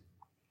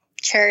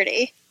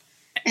charity.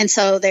 And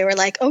so they were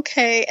like,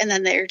 okay. And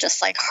then they were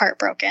just like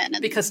heartbroken.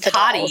 And because the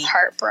Toddy was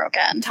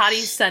heartbroken.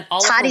 Toddy sent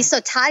all Toddy, of her... So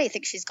Toddy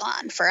thinks she's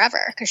gone forever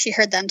because she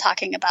heard them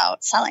talking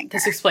about selling her.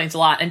 This explains a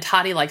lot. And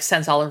Toddy like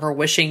sends all of her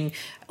wishing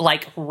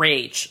like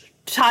rage.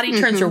 Toddy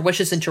turns her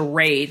wishes into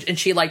rage, and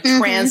she like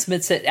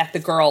transmits it at the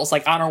girls,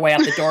 like on her way out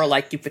the door,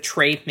 like, you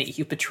betrayed me,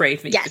 you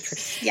betrayed me.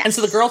 Yes. And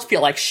so the girls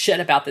feel like shit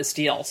about this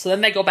deal. So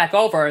then they go back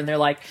over and they're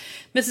like,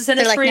 Mrs. Innisfree,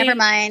 they're like, never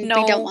mind,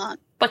 no, we don't want.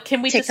 But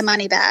can we take the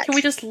money back? Can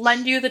we just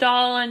lend you the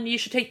doll and you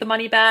should take the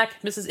money back?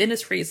 Mrs.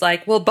 Innisfree's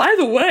like, well, by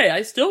the way,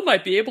 I still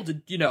might be able to,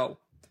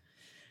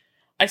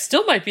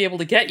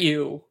 get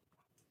you,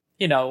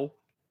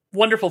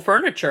 wonderful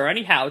furniture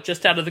anyhow,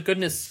 just out of the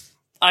goodness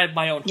of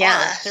my own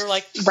heart. They're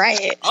like, right.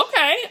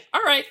 Okay,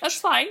 all right, that's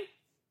fine.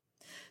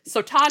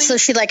 So Toddy... So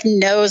she like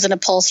knows an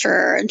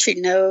upholsterer, and she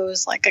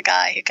knows like a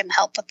guy who can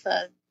help with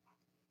the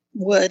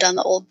wood on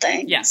the old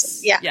things.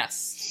 Yes. Yeah.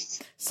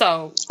 Yes.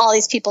 So all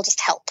these people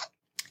just help.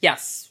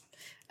 Yes.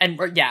 And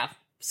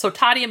so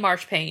Toddy and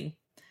Marchpane,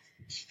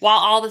 while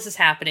all this is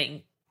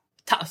happening,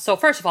 so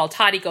first of all,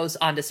 Toddy goes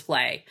on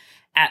display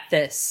at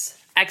this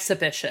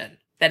exhibition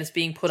that is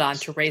being put on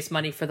to raise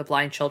money for the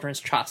Blind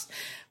Children's Trust.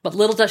 But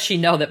little does she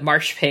know that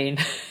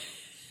Marchpane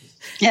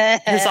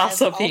is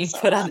also being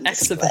put on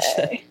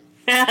exhibition.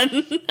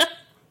 And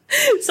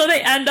so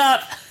they end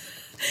up,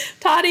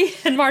 Toddy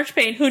and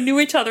Marchpane, who knew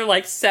each other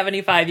like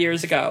 75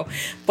 years ago,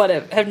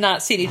 but have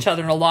not seen each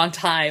other in a long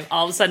time,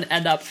 all of a sudden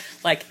end up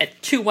like at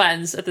two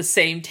ends at the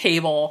same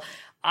table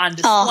on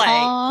display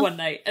one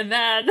night. And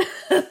then...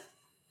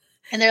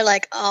 and they're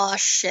like, oh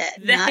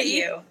shit, not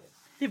you.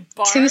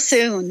 Too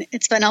soon.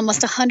 It's been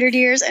almost 100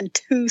 years and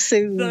too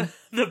soon.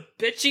 The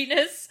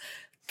bitchiness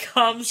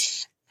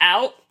comes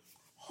out.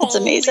 It's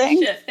amazing.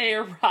 Holy shit, they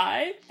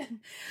arrive.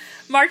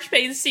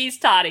 Marchbane sees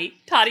Toddy.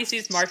 Toddy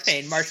sees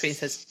Marchbane. Marchbane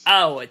says,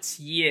 "Oh, it's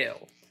you."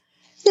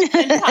 And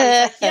Toddy's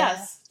like,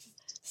 "Yes.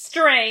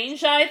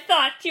 Strange. I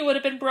thought you would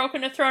have been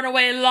broken and thrown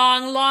away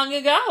long, long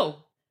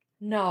ago."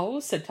 "No,"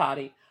 said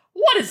Toddy.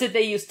 "What is it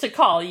they used to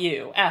call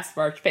you?" asked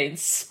Marchbane.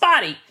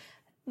 "Spotty.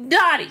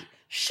 Dotty.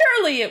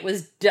 Surely it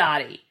was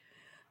Dotty."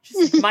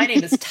 She's like, "My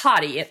name is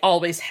Toddy. It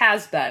always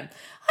has been."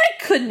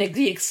 "I couldn't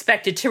be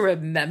expected to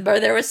remember.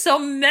 There were so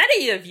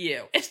many of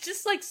you." It's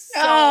just like so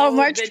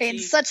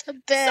Marchbane's such a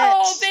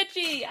bitch. So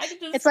bitchy.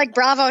 It's like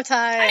Bravo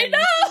time. I know.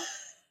 I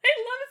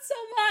love it so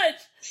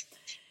much.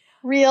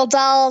 Real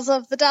dolls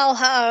of the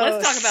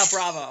dollhouse. Let's talk about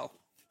Bravo.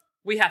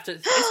 We have to.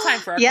 It's time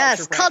for our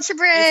culture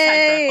break. It's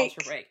time for our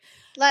culture break.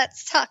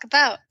 Let's talk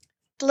about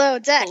Below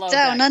Deck,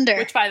 Down Under.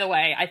 Which, by the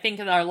way, I think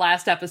in our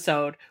last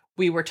episode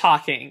we were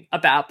talking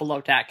about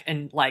Below Deck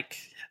and like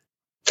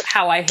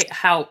how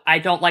I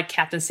don't like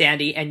Captain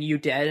Sandy, and you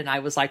did, and I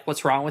was like,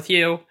 "What's wrong with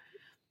you?"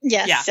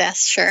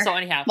 Yes, sure. So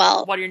anyhow,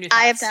 well, what are your new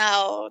thoughts? I am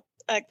now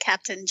a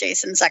Captain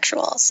Jason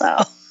sexual, so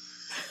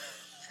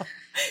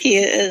he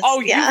is. Oh,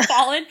 you've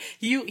fallen.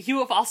 You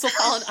have also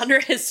fallen under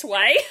his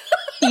sway.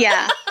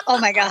 Yeah. Oh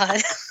my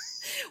god.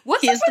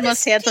 He is the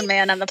most handsome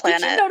man on the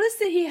planet. Did you notice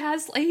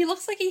that he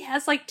looks like he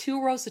has like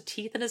 2 rows of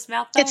teeth in his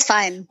mouth? Though? It's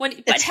fine.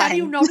 But have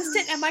you noticed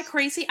it? Am I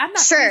crazy? I'm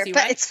not crazy,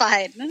 but right? It's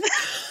fine.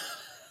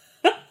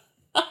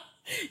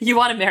 You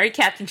want to marry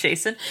Captain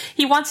Jason?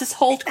 He wants his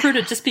whole crew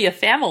to just be a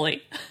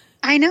family.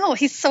 I know.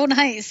 He's so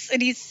nice.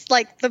 And he's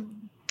like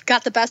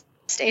got the best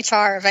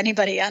HR of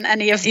anybody on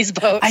any of these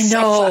boats. I know.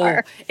 So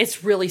far.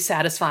 It's really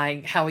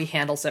satisfying how he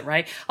handles it,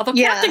 right? Although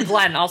Captain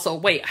Glenn also,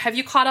 wait, have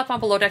you caught up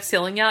on Below Deck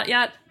Sailing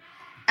yet?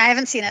 I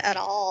haven't seen it at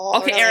all.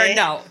 Okay, really. Erin,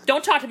 no.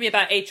 Don't talk to me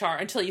about HR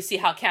until you see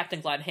how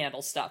Captain Glenn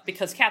handles stuff,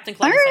 because Captain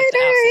Glenn is like the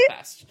absolute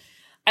best.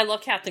 I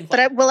love Captain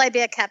Glenn. But will I be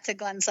a Captain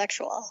Glenn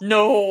sexual?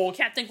 No,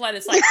 Captain Glenn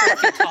is like 4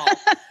 feet tall.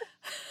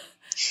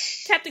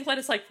 Captain Glenn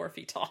is like 4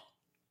 feet tall.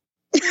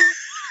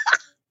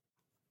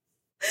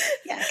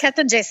 Yeah,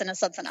 Captain Jason is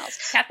something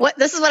else.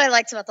 This is what I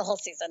liked about the whole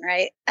season,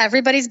 right?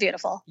 Everybody's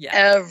beautiful. Yeah.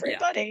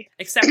 Everybody. Yeah.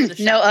 Except for the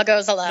chef. No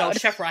uggos allowed. No,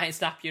 Chef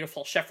Ryan's not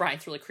beautiful. Chef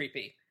Ryan's really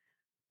creepy.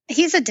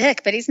 He's a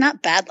dick, but he's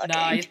not bad looking.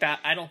 No, he's bad.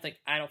 I don't find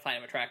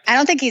him attractive. I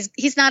don't think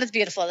he's not as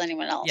beautiful as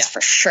anyone else,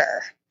 for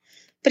sure.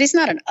 But he's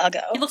not an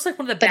uggo. He looks like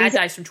one of the bad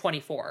guys from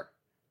 24.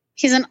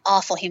 He's an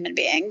awful human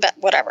being, but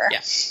whatever. Yeah.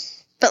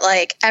 But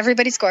like,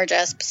 everybody's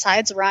gorgeous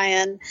besides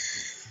Ryan.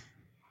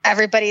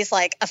 Everybody's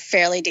like a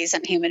fairly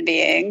decent human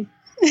being.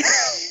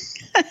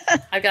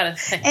 I gotta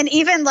say. And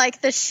even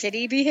like the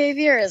shitty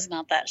behavior is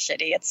not that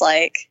shitty. It's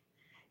like,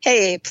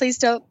 hey, please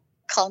don't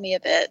call me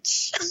a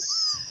bitch.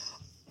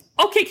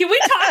 Okay, can we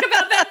talk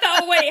about that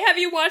though? Wait, have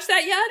you watched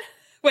that yet?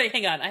 Wait,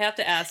 hang on. I have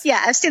to ask.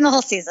 Yeah, I've seen the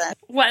whole season.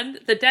 When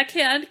the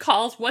deckhand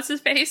calls, what's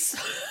his face?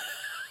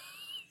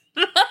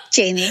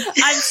 Jamie.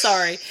 I'm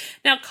sorry.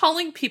 Now,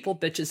 calling people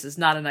bitches is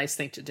not a nice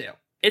thing to do.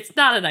 It's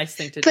not a nice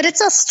thing to do. But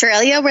it's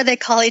Australia where they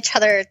call each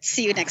other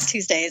 "see you next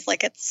Tuesdays."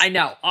 Like it's I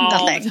know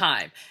all the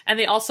time, and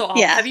they also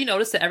have you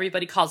noticed that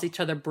everybody calls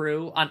each other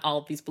brew on all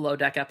of these Below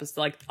Deck episodes?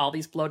 Like all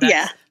these Below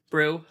Decks,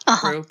 brew.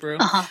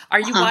 Are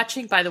you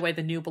watching, by the way,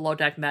 the new Below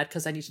Deck Med?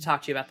 Because I need to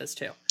talk to you about this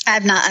too.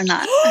 I'm not.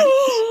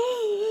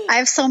 I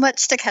have so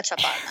much to catch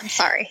up on. I'm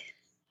sorry.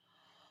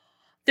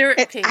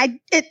 I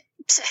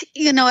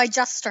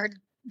just started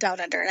Down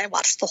Under and I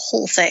watched the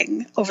whole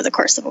thing over the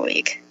course of a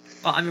week.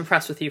 Well, I'm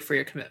impressed with you for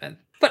your commitment.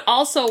 But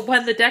also,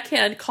 when the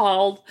deckhand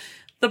called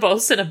the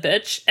bosun a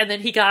bitch, and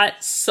then he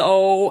got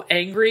so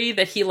angry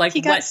that he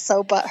got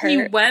so butthurt.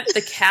 He got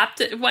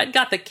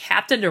the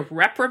captain to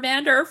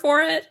reprimand her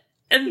for it.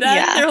 And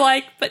then they're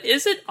like, but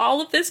isn't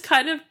all of this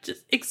kind of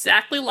just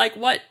exactly like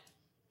what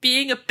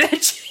being a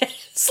bitch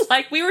is?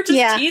 Like, we were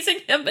just teasing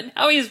him, but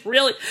now he's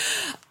really...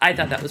 I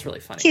thought that was really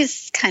funny.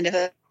 He's kind of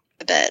a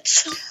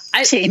bitch.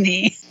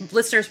 Jamie.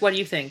 Listeners, what do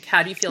you think?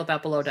 How do you feel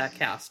about Below Deck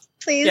cast?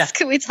 Please,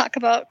 can we talk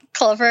about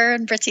Culver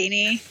and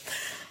Brittini?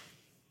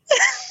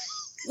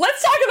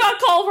 Let's talk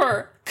about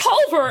Culver.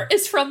 Culver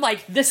is from,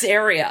 like, this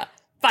area,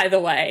 by the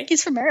way.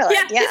 He's from Maryland.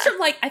 Yeah. He's from,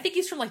 like, I think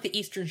he's from, like, the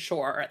Eastern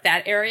Shore,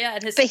 that area.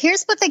 And but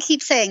here's what they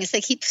keep saying, is they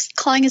keep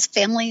calling his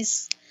family,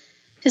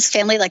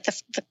 like,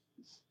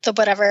 the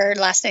whatever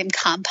last name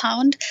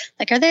compound.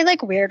 Like, are they,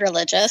 like, weird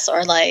religious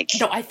or, like...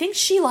 No, I think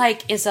she,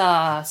 like, is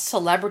a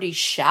celebrity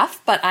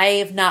chef, but I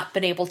have not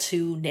been able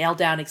to nail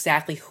down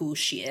exactly who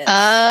she is.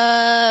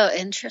 Oh,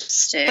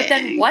 interesting. But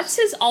then what's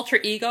his alter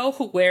ego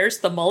who wears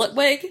the mullet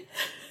wig?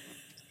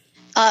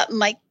 Keith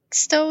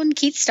Stone.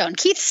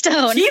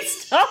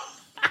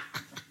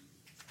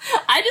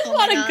 I just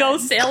want to go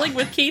sailing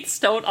with Keith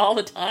Stone all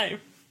the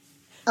time.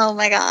 Oh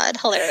my God,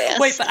 hilarious.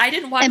 Wait, but I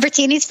didn't watch... And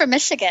Brittini's from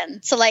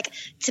Michigan. So, like,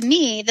 to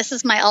me, this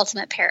is my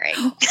ultimate pairing.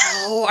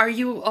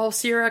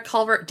 Sierra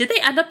Culver. Did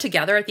they end up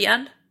together at the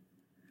end?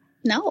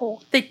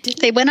 No. They didn't?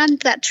 They went on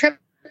that trip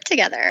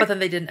together. But then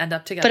they didn't end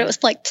up together? But it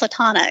was, like,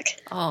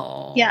 platonic.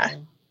 Oh. Yeah.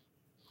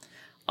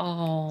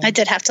 Oh. I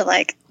did have to,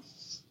 like,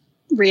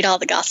 read all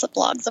the gossip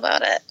blogs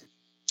about it.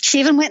 She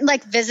even went and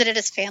like visited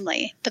his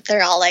family, but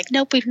they're all like,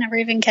 nope, we've never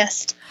even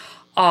kissed.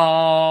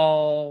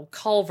 Oh,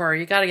 Culver,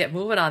 you got to get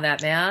moving on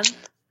that, man.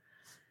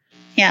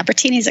 Yeah,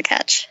 Bertini's a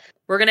catch.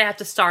 We're going to have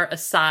to start a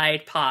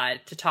side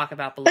pod to talk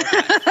about Below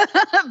Deck.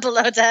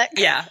 Below Deck?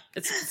 Yeah,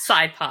 it's a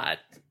side pod.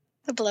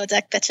 The Below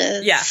Deck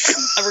bitches. Yeah,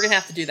 we're going to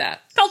have to do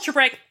that. Culture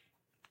break.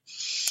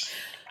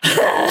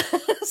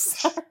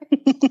 Sorry.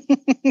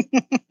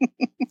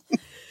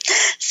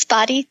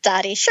 Spotty,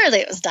 Dottie. Surely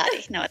it was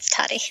Dottie. No, it's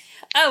Toddy.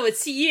 Oh,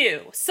 it's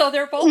you. So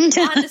they're both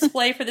on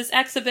display for this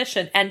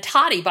exhibition. And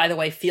Toddy, by the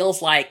way,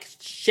 feels like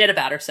shit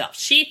about herself.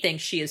 She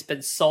thinks she has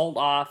been sold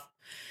off.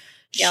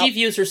 Yep. She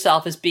views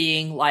herself as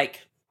being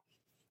like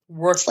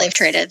worthless. Slave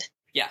traded.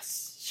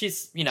 Yes.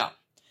 She's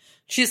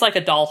like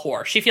a doll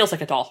whore. She feels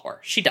like a doll whore.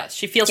 She does.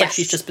 She feels like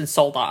she's just been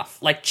sold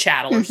off, like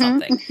chattel or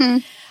something.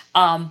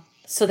 Mm-hmm.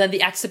 So then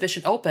the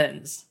exhibition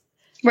opens.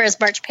 Whereas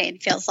March Payne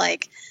feels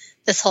like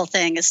this whole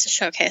thing is to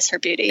showcase her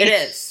beauty. It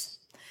is.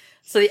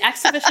 So the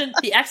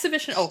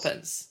exhibition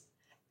opens,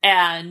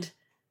 and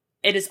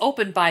it is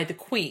opened by the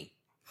Queen,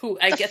 who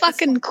I guess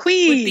fucking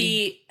Queen would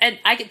be, and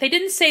they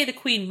didn't say the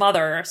Queen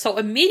Mother, so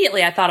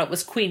immediately I thought it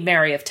was Queen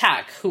Mary of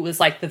Teck, who was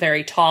like the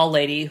very tall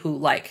lady who,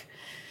 like,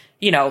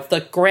 you know,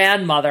 the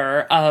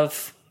grandmother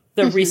of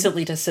the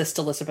recently deceased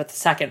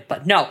Elizabeth II.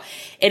 But no,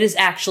 it is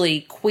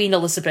actually Queen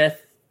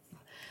Elizabeth,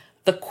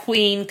 the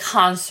Queen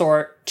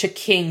consort to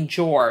King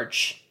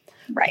George.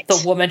 Right.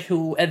 The woman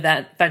who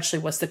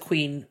eventually was the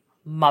Queen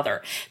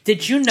Mother.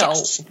 Did you know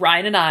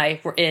Ryan and I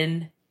were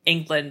in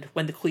England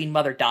when the Queen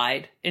Mother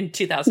died in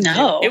 2002?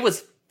 No. It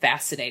was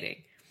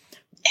fascinating.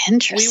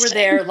 Interesting. We were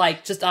there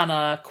like just on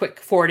a quick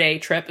 4-day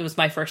trip. It was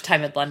my first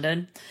time in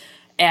London.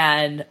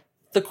 And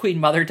the Queen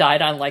Mother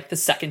died on like the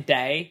second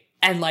day.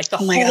 And like the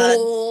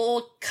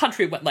whole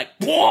country went like,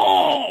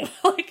 whoa!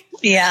 Like,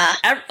 yeah.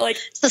 Like,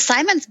 so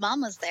Simon's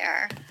mom was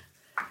there.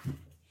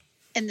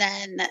 And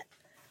then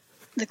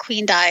the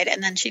Queen died,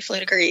 and then she flew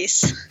to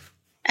Greece.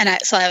 And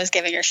so I was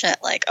giving her shit,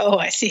 like, oh,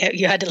 I see how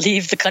you had to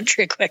leave the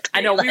country quickly.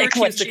 I know, like, we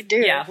were what'd you do?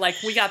 Yeah, like,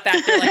 we got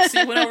back there, like,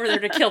 so you went over there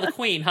to kill the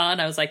Queen, huh?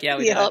 And I was like, yeah,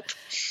 we did.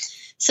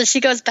 So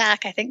she goes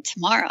back, I think,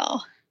 tomorrow.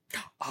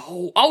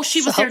 Oh,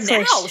 she was there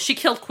now. She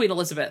killed Queen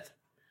Elizabeth.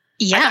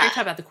 Yeah. I thought you were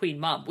talking about the Queen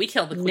Mom. We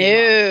killed the Queen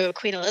Mom. No,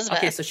 Queen Elizabeth.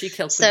 Okay, so she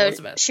killed Queen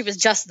Elizabeth. She was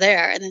just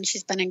there, and then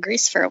she's been in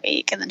Greece for a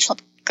week, and then she'll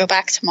go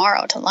back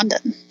tomorrow to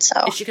London. So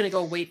is she going to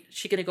go wait? Is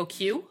she going to go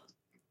queue?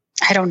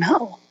 I don't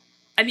know.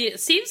 I mean,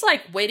 it seems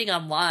like waiting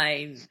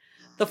online.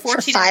 The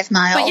 14 for 5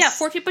 miles. But yeah,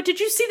 14. But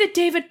did you see that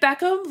David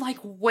Beckham like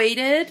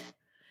waited?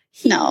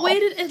 He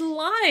waited in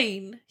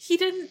line. He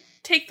didn't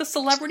take the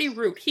celebrity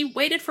route. He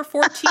waited for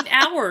 14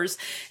 hours,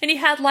 and he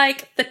had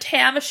like the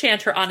tam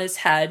o'shanter on his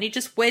head, and he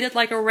just waited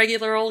like a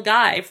regular old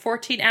guy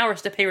 14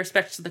 hours to pay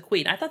respects to the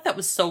Queen. I thought that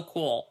was so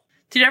cool.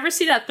 Did you ever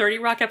see that 30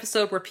 Rock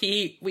episode where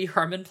Pee Wee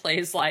Herman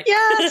plays like...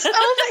 Yes!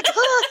 Oh my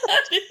god!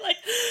 He's like,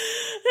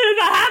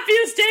 the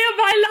happiest day of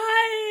my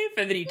life!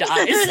 And then he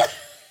dies.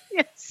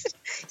 Yes.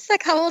 He's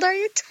like, how old are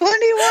you?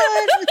 21!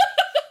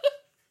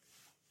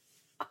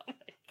 Oh my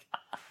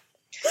god.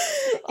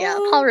 Yeah,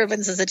 Paul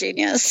Rubens is a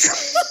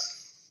genius.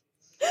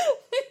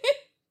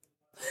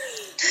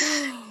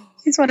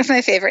 He's one of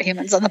my favorite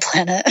humans on the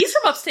planet. He's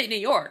from upstate New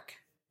York.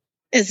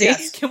 Is he?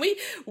 Yes. Can we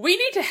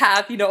need to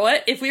have, you know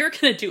what? If we were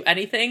going to do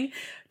anything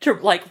to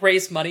like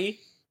raise money,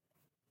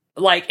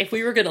 like if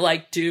we were going to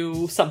like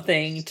do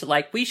something to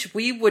like,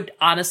 we would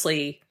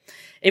honestly,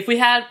 if we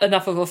had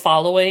enough of a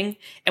following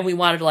and we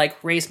wanted to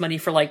like raise money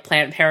for like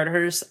Planned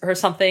Parenthood or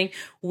something,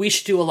 we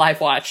should do a live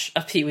watch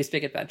of Pee-wee's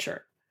Big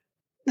Adventure.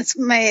 That's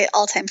my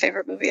all-time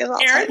favorite movie of all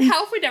time. Aaron,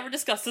 how have we never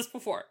discussed this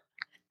before?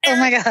 Aaron,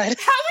 oh my god. How have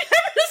we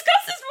never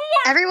discussed this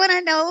before? Everyone I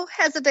know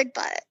has a big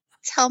butt.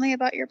 Tell me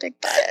about your big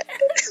butt.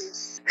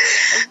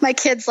 My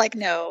kids like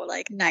know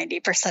like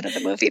 90% of the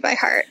movie by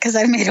heart because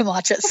I've made them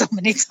watch it so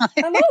many times.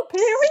 Hello,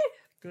 Pee-wee.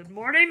 Good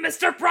morning,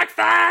 Mr.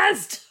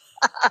 Breakfast.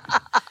 Can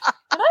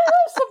I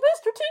have some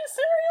Mr. T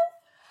cereal?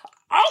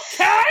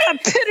 Okay. I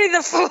pity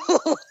the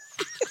fool.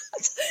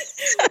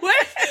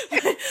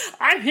 Wait,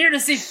 I'm here to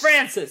see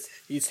Francis.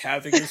 He's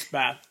having his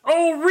bath.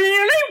 Oh,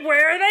 really?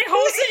 Where are they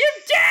hosing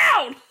him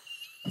down?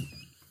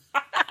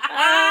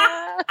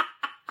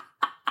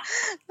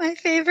 My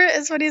favorite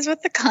is when he's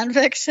with the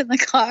convicts in the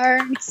car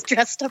and he's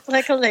dressed up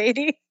like a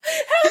lady.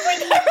 Have we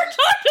never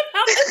talked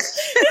about this?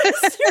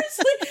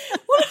 Seriously.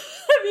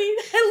 I mean,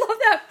 I love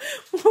that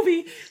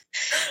movie.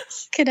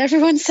 Can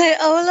everyone say,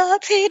 hola,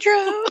 Pedro?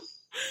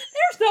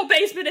 There's no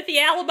basement at the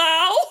Alamo.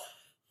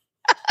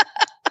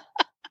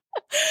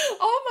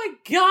 Oh my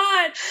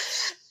god.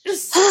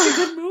 It's such a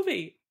good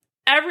movie.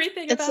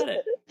 Everything about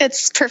it.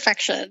 It's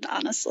perfection,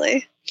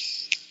 honestly.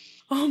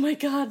 Oh my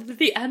god,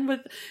 the end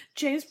with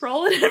James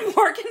Brolin and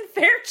Morgan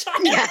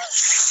Fairchild.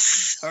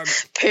 Yes.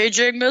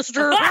 Paging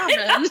Mr.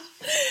 Harmon.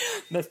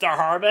 Mr.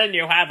 Harmon,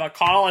 you have a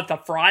call at the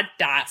front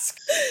desk.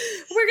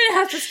 We're going to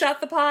have to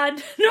stop the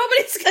pod.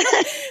 Nobody's going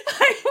to...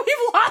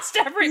 We've lost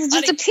everybody. It's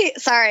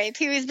just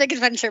Pee-wee's Big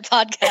Adventure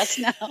podcast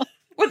now.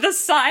 with the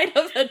side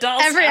of the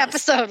doll's Every house.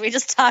 episode, we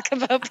just talk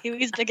about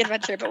Pee-wee's Big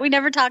Adventure, but we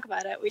never talk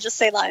about it. We just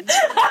say lines.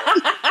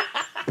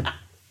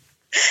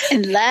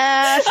 And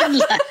laugh and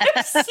laugh.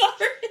 I'm sorry.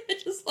 I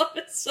just love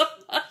it so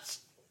much.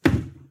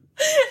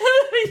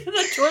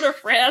 The Tour de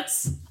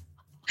France.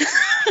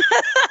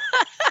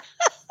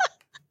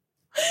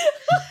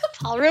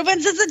 Paul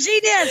Rubens is a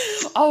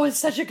genius. Oh, it's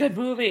such a good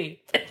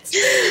movie.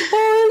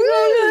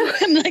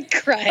 I'm like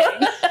crying.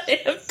 I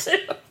am too.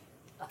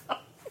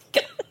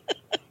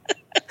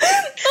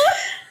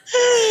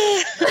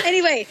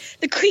 Anyway,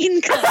 the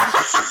Queen comes.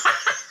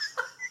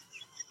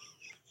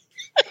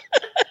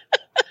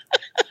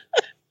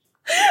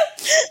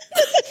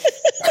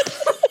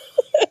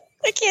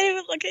 I can't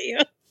even look at you.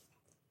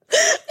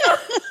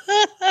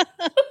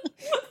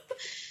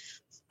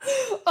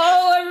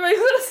 Oh, everybody's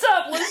gonna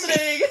stop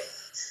listening.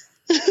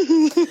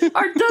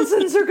 Our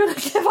dozens are gonna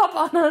give up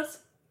on us.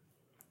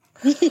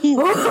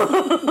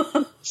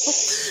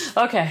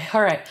 Okay,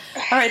 all right,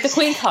 the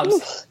Queen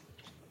comes.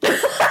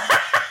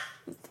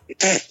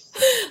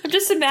 I'm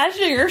just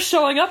imagining her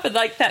showing up in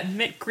like that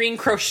mint green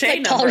crochet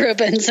like number. Paul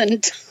Rubens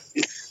and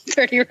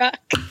 30 Rock.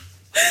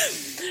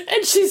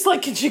 And she's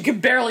like, she can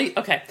barely.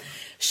 Okay,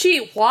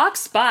 she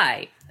walks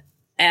by,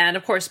 and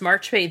of course,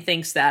 Marchpane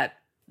thinks that.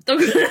 I'm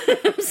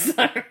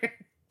sorry.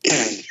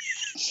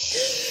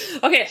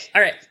 Okay,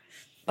 all right.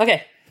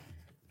 Okay.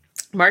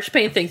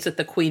 Marchpane thinks that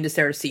the Queen is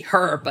there to see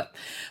her, but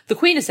the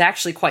Queen is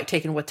actually quite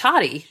taken with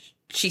Toddy.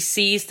 She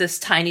sees this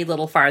tiny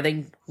little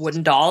farthing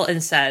wooden doll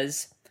and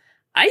says,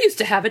 I used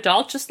to have a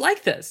doll just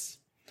like this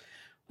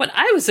when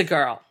I was a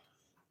girl.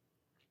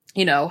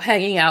 You know,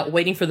 hanging out,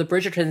 waiting for the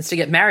Bridgertons to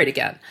get married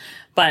again.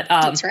 But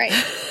that's right.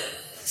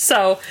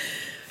 So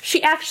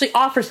she actually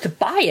offers to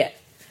buy it.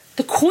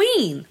 The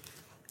Queen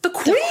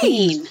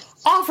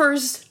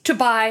offers to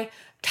buy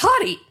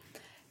Toddy.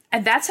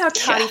 And that's how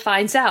Toddy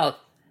finds out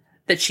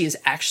that she has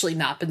actually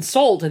not been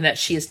sold and that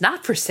she is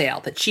not for sale,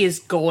 that she is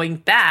going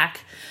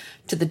back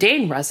to the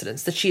Dane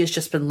residence, that she has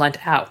just been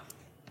lent out.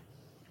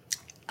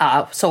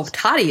 So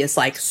Toddy is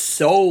like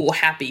so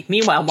happy.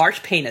 Meanwhile,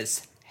 Marchpane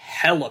is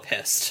hella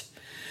pissed.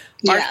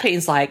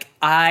 Marchpane's like,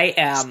 I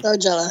am so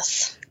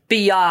jealous.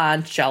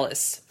 Beyond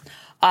jealous.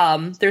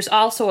 There's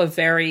also a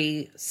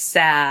very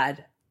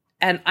sad,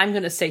 and I'm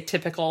going to say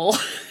typical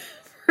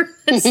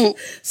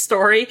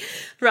story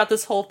throughout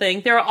this whole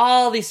thing. There are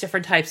all these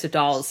different types of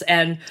dolls,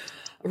 and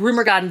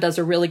Rumor Godden does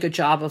a really good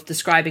job of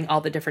describing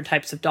all the different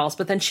types of dolls,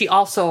 but then she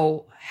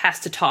also has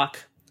to talk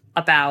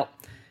about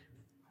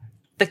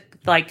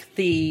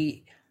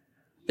the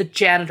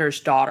janitor's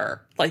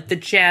daughter. Like the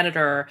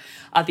janitor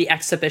of the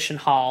exhibition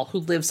hall who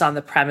lives on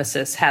the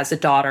premises has a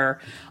daughter,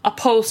 a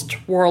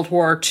post-World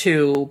War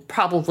II,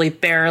 probably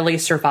barely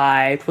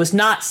survived, was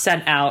not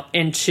sent out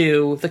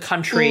into the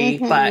country,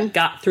 but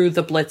got through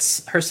the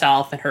Blitz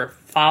herself, and her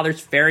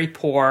father's very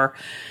poor.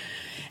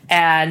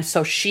 And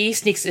so she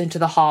sneaks into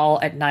the hall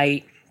at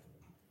night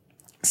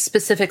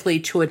specifically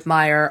to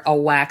admire a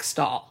wax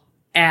doll.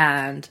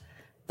 And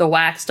the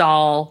wax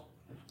doll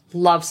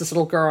loves this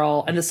little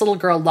girl, and this little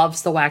girl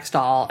loves the wax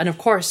doll. And of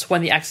course,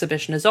 when the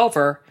exhibition is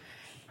over,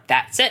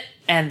 that's it.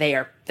 And they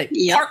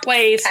part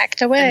ways.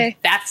 Packed away.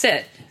 That's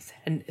it.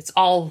 And it's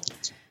all.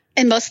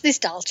 And most of these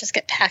dolls just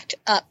get packed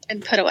up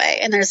and put away.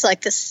 And there's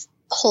like this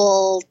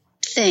whole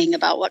thing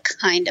about what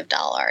kind of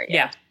doll are you?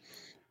 Yeah.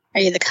 Are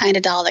you the kind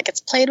of doll that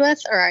gets played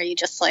with, or are you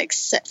just like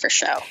sit for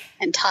show?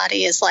 And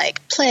Toddy is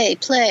like play.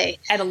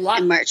 And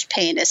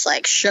Marchpane is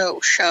like show.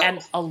 And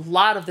a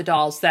lot of the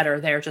dolls that are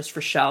there just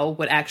for show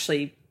would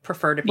actually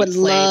prefer to be would played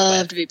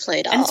love with. To be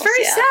played And it's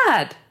very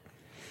sad.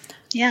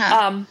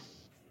 Yeah.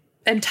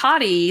 And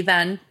Toddy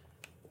then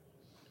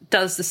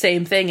does the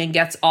same thing and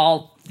gets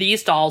all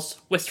these dolls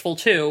wistful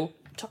too,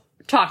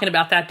 talking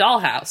about that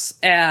dollhouse.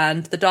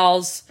 And the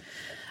dolls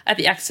at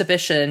the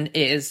exhibition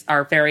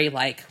are very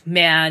like,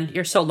 man,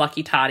 you're so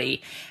lucky,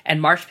 Toddy.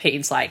 And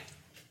Marchpane's like,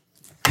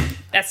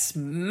 that's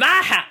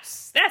my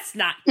house. That's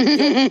not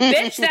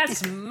bitch.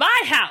 That's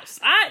my house.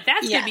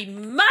 That's gonna be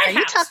my house. Are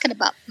you talking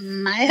about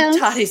my house?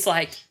 Toddy's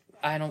like,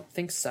 I don't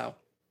think so.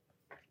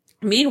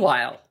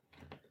 Meanwhile,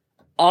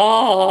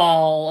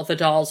 all of the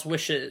doll's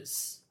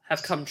wishes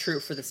have come true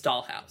for this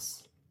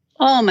dollhouse.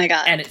 Oh my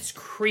god! And it's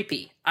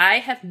creepy.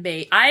 I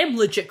am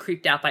legit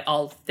creeped out by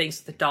all the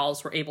things that the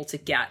dolls were able to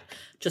get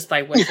just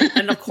by wishing.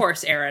 And of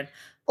course, Aaron.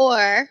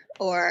 Or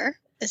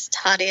is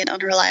Toddy an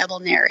unreliable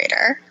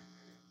narrator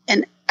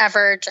and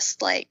ever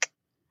just like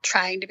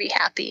trying to be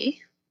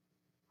happy,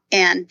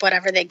 and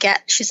whatever they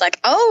get, she's like,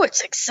 oh,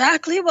 it's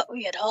exactly what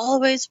we had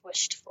always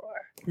wished for.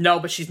 No,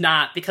 but she's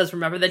not, because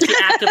remember that she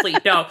actively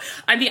no.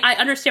 I mean, I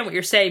understand what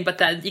you're saying, but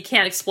then you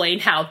can't explain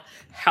how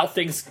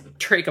things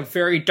take a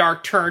very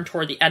dark turn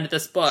toward the end of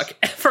this book.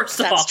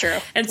 First of all, that's true.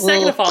 And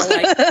second of all,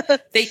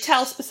 like they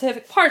tell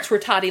specific parts where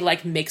Toddy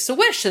like makes a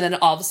wish, and then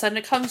all of a sudden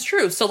it comes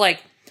true. So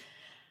like,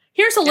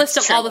 here's a list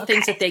of all the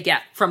things that they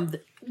get from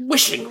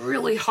wishing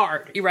really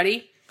hard. You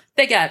ready?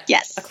 They get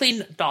a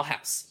clean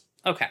dollhouse.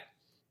 Okay.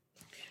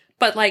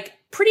 But like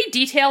pretty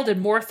detailed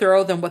and more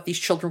thorough than what these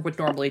children would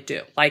normally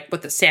do. Like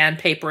with the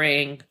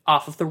sandpapering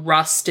off of the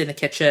rust in the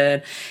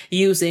kitchen,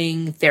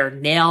 using their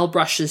nail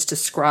brushes to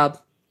scrub.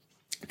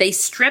 They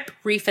strip,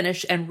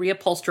 refinish, and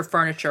reupholster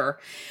furniture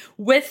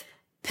with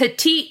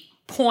petite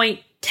point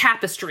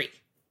tapestry.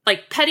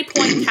 Like petit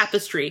point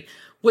tapestry,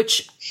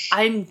 which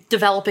I'm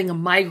developing a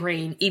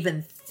migraine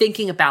even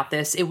thinking about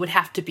this. It would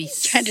have to be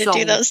trying to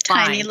do those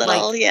fine. Tiny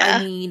little, like, yeah.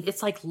 I mean,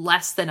 it's like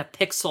less than a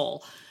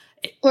pixel.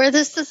 Or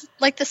this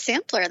like the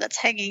sampler that's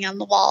hanging on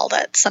the wall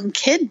that some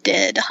kid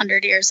did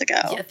 100 years ago.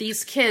 Yeah,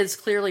 these kids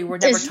clearly were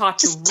never taught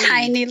to read.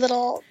 Tiny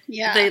little,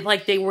 yeah.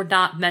 They were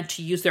not meant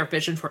to use their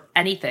vision for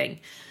anything.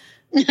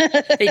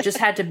 They just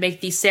had to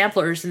make these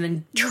samplers and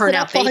then turn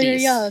out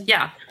babies.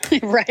 Yeah.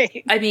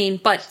 Right. I mean,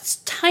 but it's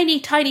tiny,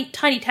 tiny,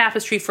 tiny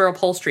tapestry for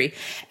upholstery.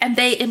 And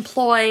they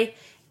employ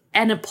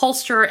an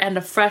upholsterer and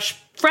a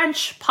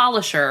French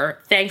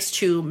polisher thanks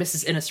to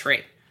Mrs.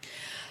 Innisfree.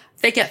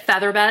 They get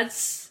feather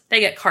beds. They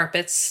get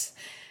carpets.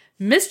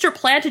 Mr.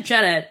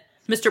 Plantagenet,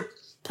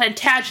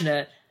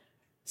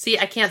 see,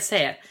 I can't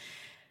say it.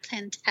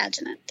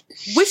 Plantagenet.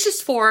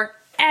 Wishes for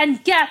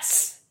and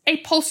gets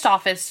a post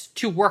office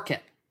to work in.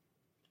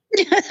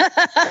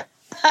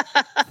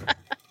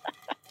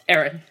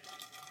 Erin,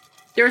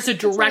 there's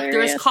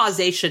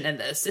causation in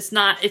this. It's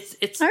not,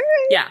 it's, all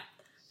right. Yeah.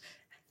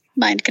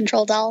 Mind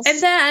control dolls.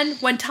 And then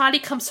when Toddy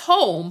comes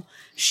home,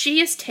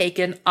 she is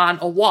taken on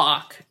a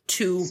walk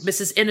to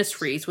Mrs.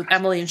 Innisfree's with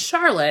Emily and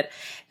Charlotte.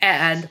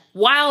 And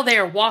while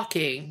they're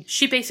walking,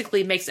 she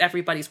basically makes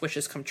everybody's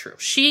wishes come true.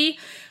 She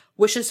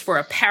wishes for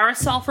a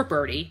parasol for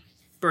Birdie.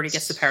 Birdie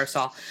gets the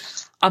parasol.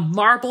 A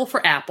marble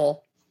for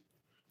Apple.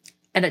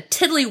 And a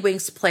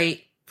tiddlywinks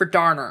plate for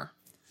Darner.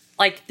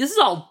 Like, this is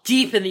all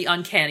deep in the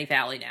uncanny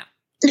valley now.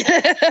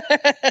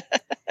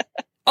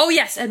 Oh,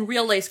 yes, and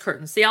real lace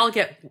curtains. They all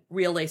get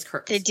real lace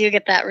curtains. They do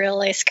get that real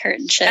lace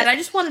curtain shit. And I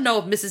just want to know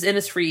if Mrs.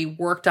 Innisfree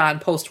worked on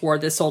post-war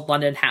This Old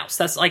London House.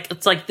 That's like,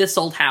 it's like This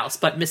Old House,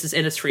 but Mrs.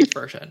 Innisfree's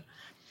version.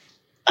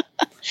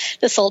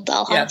 This Old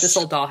Dollhouse. Yeah, This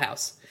Old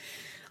Dollhouse.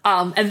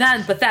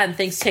 But then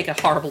things take a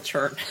horrible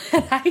turn.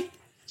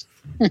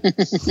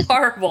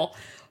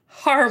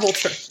 Horrible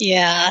turn.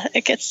 Yeah,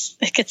 it gets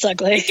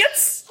ugly. It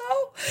gets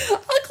so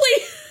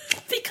ugly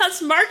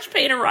because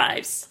Marchpane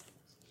arrives.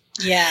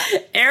 Yeah.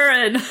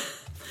 Erin.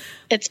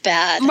 It's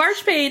bad.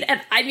 Marchpane,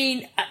 and I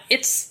mean,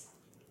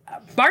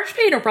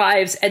 Marchpane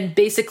arrives and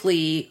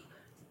basically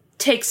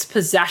takes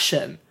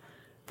possession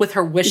with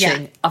her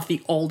wishing of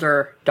the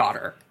older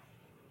daughter.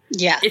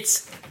 Yeah.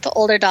 The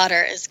older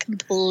daughter is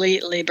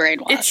completely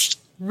brainwashed. It's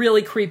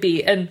really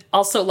creepy and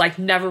also like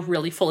never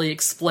really fully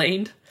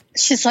explained.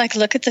 She's like,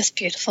 look at this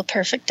beautiful,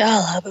 perfect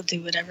doll. I will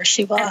do whatever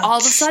she wants. And all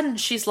of a sudden,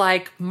 she's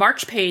like,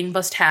 Marchpane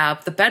must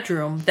have the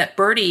bedroom that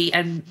Birdie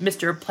and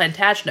Mr.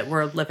 Plantagenet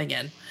were living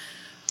in.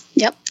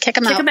 Yep, kick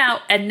him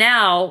out. And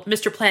now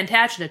Mr.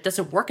 Plantagenet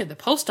doesn't work at the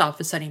post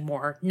office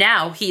anymore.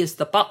 Now he is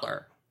the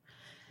butler.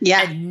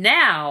 Yeah. And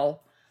now,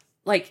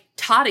 like,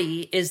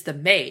 Toddy is the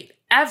maid.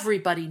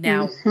 Everybody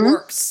now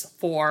works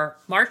for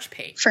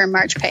Marchpane. For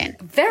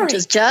Marchpane. Which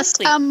is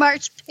just how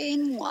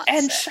Marchpane wants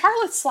And it.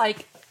 Charlotte's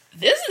like,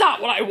 this is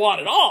not what I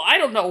want at all. I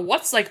don't know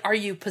what's like, are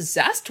you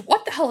possessed?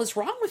 What the hell is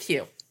wrong with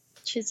you?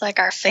 She's like,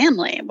 our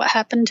family. What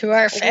happened to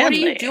our family? What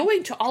are you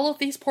doing to all of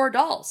these poor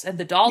dolls? And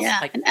the dolls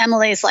like... And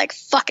Emily's like,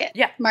 fuck it.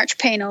 Yeah.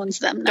 Marchpane owns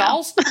them now.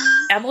 Dolls,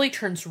 Emily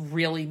turns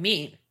really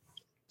mean.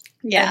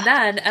 Yeah. And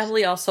then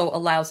Emily also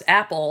allows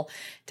Apple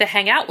to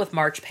hang out with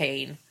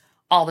Marchpane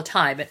all the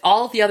time. And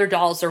all of the other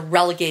dolls are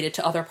relegated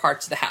to other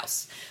parts of the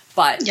house.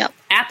 But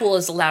Apple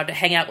is allowed to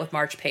hang out with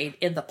Marchpane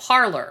in the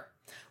parlor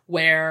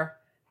where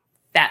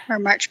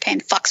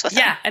Marchpane fucks with him.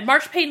 Yeah, and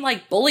Marchpane,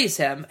 like, bullies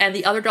him, and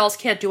the other dolls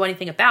can't do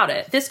anything about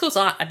it. This goes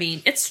on. I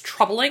mean, it's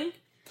troubling.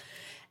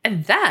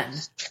 And then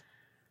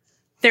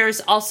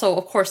there's also,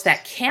 of course,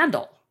 that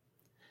candle.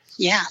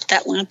 Yeah,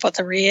 that lamp with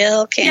a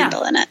real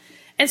candle in it.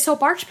 And so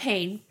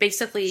Marchpane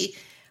basically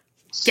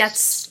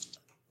incepts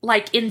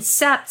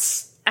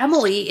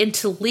Emily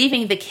into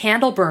leaving the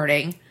candle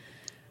burning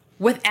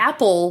with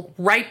Apple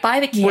right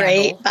by the candle.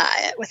 Right by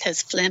it with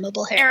his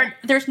flammable hair. Erin,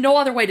 there's no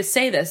other way to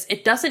say this.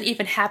 It doesn't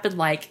even happen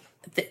like...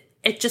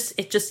 It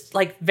just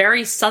like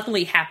very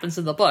suddenly happens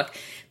in the book.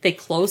 They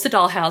close the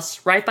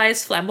dollhouse right by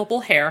his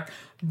flammable hair.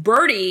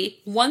 Birdie,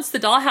 once the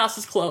dollhouse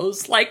is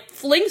closed, like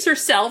flings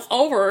herself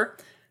over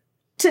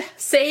to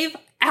save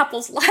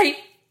Apple's life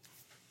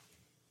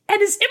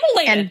and is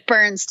immolated. And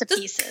burns to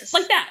pieces.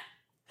 Like that.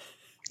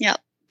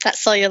 Yep. That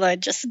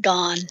celluloid just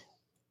gone.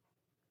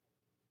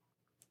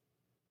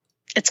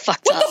 It's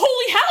fucked up. What the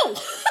holy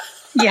hell?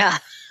 Yeah.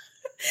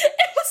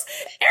 It was,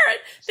 Erin,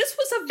 this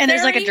was a And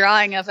there's like a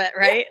drawing of it,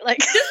 right? Like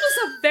this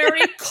was a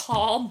very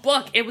calm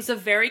book. It was a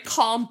very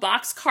calm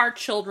boxcar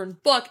children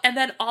book. And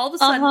then all of a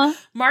sudden,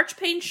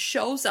 Marchpane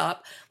shows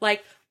up,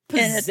 like,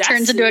 possesses. And it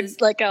turns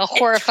into a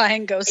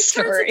horrifying ghost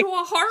story. It turns into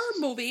a horror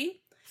movie.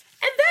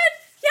 And then,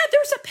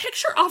 there's a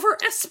picture of her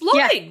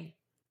exploding.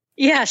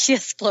 Yeah, she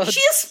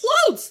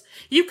explodes.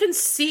 You can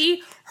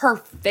see her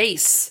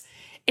face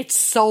It's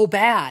so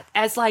bad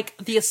as like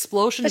the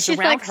explosion is around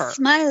like her.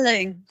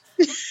 Smiling.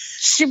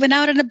 She went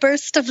out in a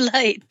burst of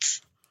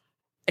light.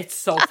 It's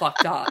so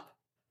fucked up.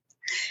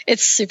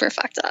 It's super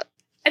fucked up.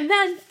 And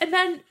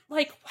then,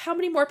 like, how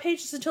many more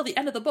pages until the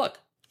end of the book?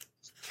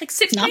 Like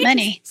 6 pages. Not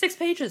many. 6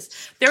 pages.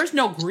 There's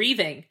no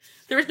grieving.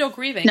 There is no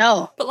grieving.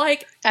 No. But,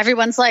 like...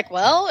 everyone's like,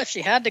 well, if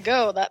she had to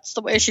go, that's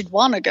the way she'd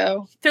want to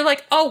go. They're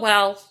like, oh,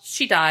 well,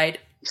 she died.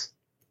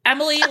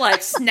 Emily,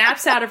 like,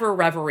 snaps out of her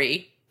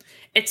reverie.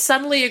 It's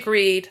suddenly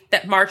agreed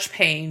that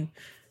Marchpane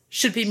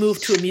should be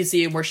moved to a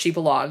museum where she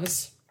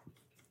belongs.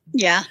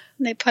 Yeah.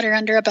 They put her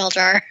under a bell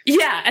jar.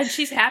 Yeah, and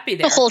she's happy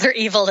there. To hold her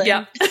evil in.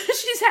 Yeah.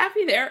 She's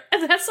happy there.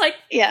 And that's like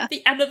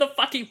the end of the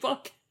fucking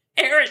book.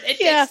 Aaron,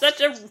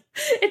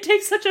 it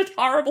takes such a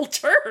horrible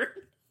turn.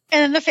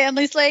 And then the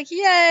family's like,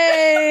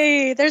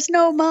 yay, there's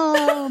no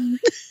mom.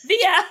 The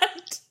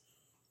end.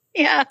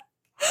 Yeah.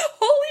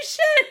 Holy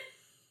shit.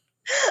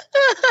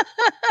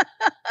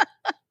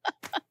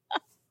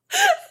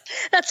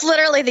 That's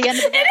literally the end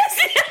of the book. It is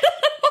the end of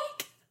the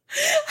book.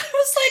 I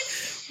was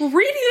like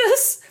reading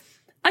this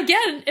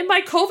again in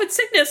my COVID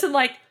sickness and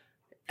like,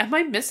 am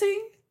I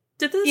missing?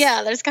 Did this?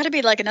 Yeah, there's got to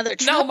be like another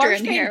chapter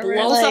in here.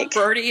 Blows up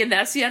Birdie, and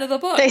that's the end of the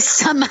book. They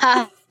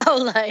somehow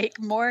like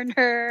mourn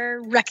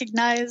her,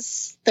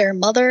 recognize their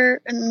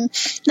mother, and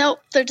no,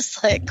 they're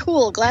just like,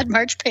 cool, glad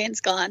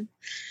Marchpane's gone.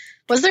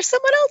 Was there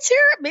someone else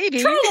here?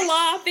 Maybe.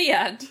 Tra-la-la, the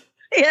end.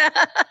 Yeah.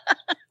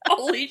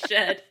 Holy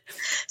shit.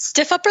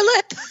 Stiff upper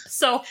lip.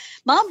 So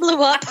mom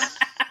blew up.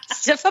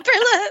 Stiff upper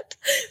lip.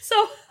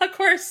 So of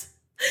course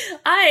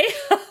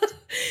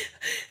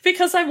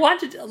because I want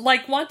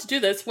to do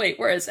this. Wait,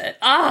 where is it?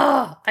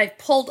 I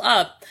pulled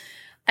up.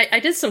 I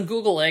did some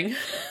Googling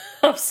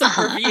of some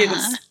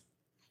reviews.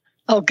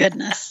 Oh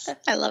goodness.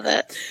 I love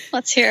it.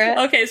 Let's hear it.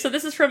 Okay, so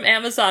this is from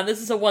Amazon.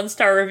 This is a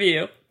 1-star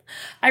review.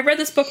 I read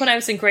this book when I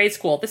was in grade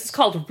school. This is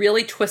called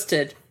Really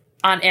Twisted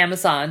on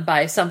Amazon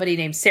by somebody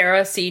named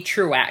Sarah C.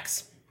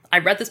 Truax. I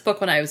read this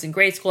book when I was in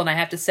grade school, and I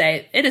have to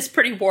say, it is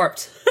pretty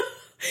warped.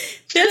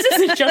 This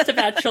isn't just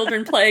about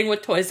children playing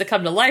with toys that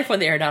come to life when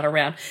they are not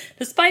around.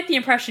 Despite the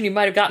impression you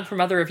might have gotten from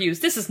other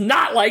reviews, this is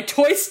not like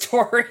Toy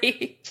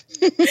Story.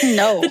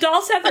 No. The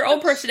dolls have their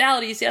own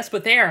personalities, yes,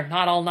 but they are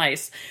not all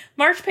nice.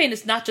 Marchpane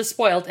is not just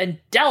spoiled and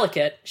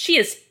delicate. She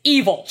is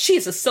evil. She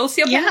is a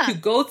sociopath who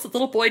goads the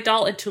little boy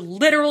doll into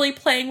literally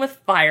playing with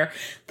fire.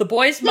 The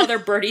boy's mother,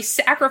 Birdie,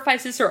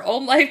 sacrifices her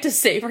own life to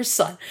save her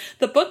son.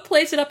 The book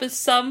plays it up as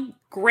some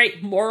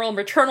great moral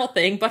maternal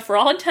thing, but for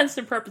all intents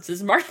and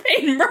purposes,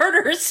 Marchpane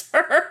murders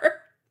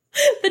her.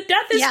 The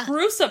death is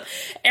gruesome.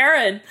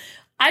 Aaron,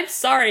 I'm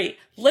sorry,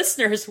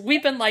 listeners,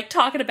 we've been like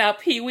talking about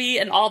Pee-wee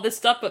and all this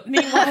stuff, but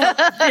meanwhile,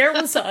 there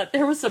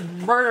was a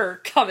murder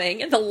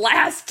coming in the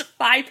last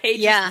 5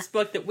 pages of this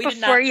book that we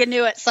did not, before you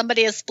knew it,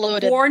 somebody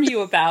exploded, warn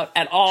you about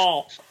at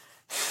all.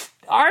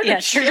 Are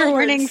the trigger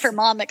warning for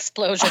mom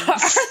explosions. Are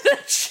the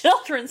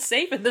children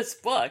safe in this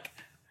book?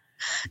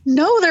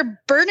 No, they're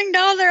burning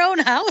down their own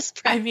house.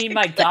 I mean,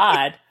 my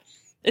God,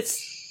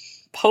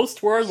 it's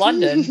post-war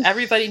London.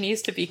 Everybody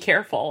needs to be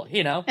careful,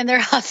 you know. And they're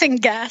huffing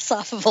gas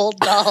off of old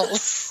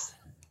dolls.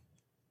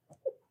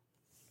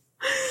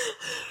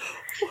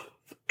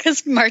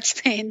 Because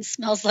Marchpane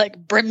smells like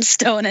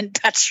brimstone and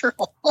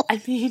petrol.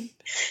 I mean,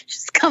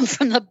 she's come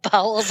from the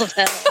bowels of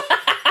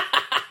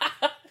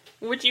hell.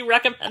 Would you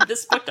recommend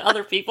this book to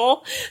other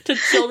people, to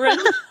children?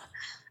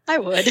 I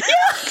would. Yeah.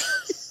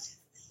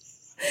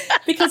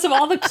 Because of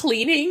all the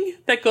cleaning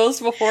that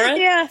goes before it?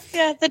 Yeah,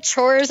 the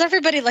chores.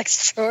 Everybody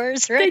likes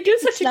chores, right? They do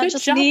such a good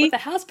job with the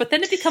house, but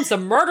then it becomes a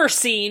murder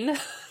scene.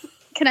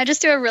 Can I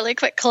just do a really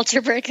quick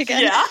culture break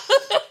again? Yeah.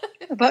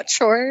 About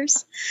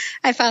chores.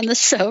 I found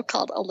this show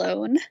called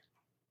Alone.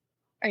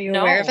 Are you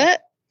aware of it?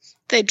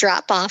 They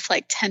drop off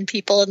like 10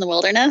 people in the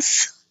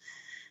wilderness.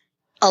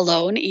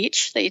 Alone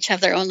each. They each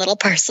have their own little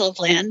parcel of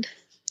land.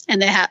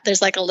 And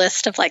there's like a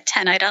list of like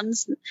 10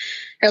 items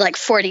or like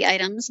 40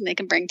 items, and they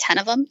can bring 10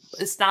 of them.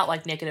 It's not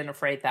like Naked and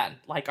Afraid then.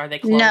 Like, are they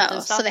clothed? No,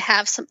 so they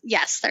have some.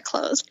 Yes, they're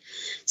clothed.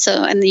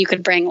 So, and then you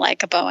could bring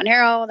like a bow and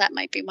arrow. That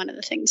might be one of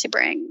the things you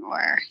bring,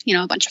 or, you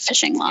know, a bunch of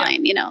fishing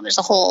line. You know, there's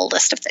a whole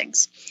list of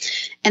things.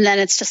 And then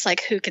it's just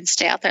like who can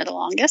stay out there the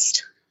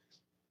longest.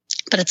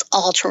 But it's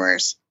all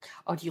chores.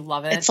 Oh, do you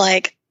love it? It's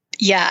like,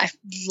 yeah, I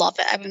love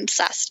it. I'm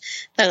obsessed.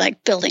 They're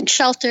like building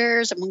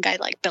shelters, and one guy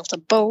like built a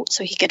boat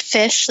so he could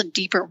fish the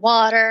deeper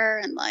water,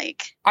 and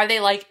like. Are they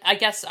like? I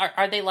guess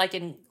are they like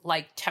in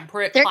like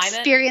temperate they're climate?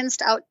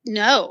 Experienced out?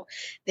 No,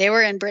 they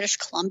were in British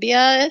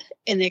Columbia,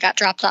 and they got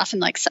dropped off in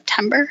like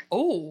September.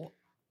 Oh,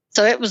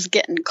 so it was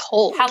getting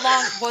cold. How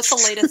long? What's the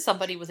latest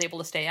somebody was able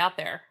to stay out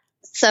there?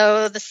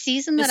 So the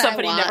season that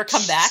somebody I watched, never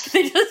come back.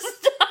 They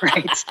just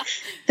right.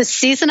 The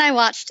season I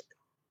watched.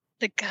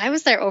 The guy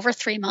was there over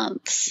 3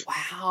 months.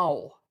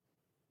 Wow.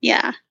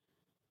 Yeah.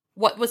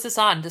 What was this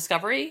on?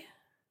 Discovery?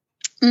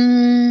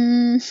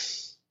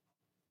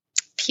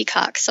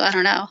 Peacock, so I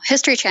don't know.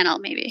 History Channel,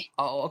 maybe.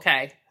 Oh,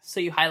 okay. So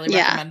you highly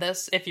recommend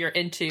this if you're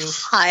into...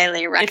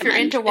 Highly recommend. If you're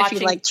into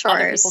watching like chores.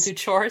 other people do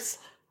chores?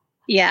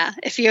 Yeah.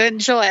 If you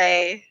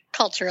enjoy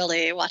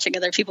culturally watching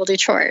other people do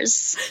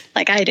chores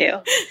like I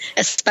do,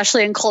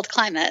 especially in cold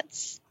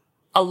climates.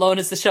 Alone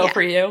is the show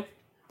for you.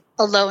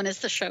 Alone is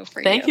the show for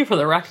you. Thank you for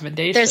the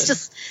recommendation.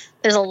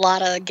 There's a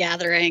lot of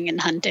gathering and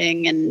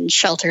hunting and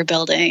shelter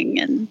building,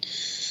 and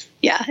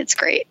yeah, it's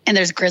great. And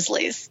there's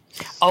grizzlies.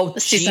 Oh, the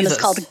season is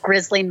called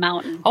Grizzly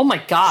Mountain. Oh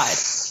my God.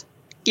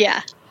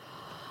 Yeah.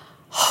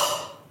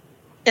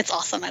 It's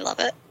awesome. I love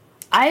it.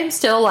 I'm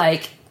still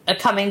like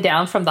coming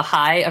down from the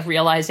high of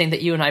realizing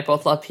that you and I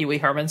both love Pee Wee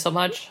Herman so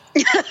much.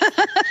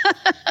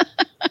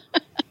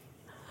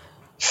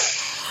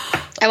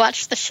 I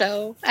watched the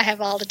show. I have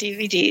all the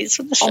DVDs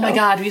from the show. Oh my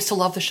God, we used to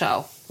love the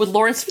show. With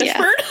Lawrence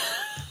Fishburne?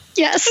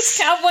 Yeah. Yes.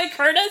 Cowboy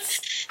Curtis?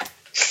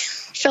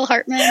 Phil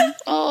Hartman.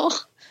 Oh,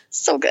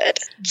 so good.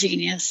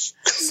 Genius.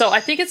 So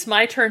I think it's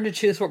my turn to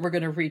choose what we're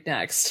going to read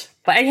next.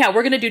 But anyhow,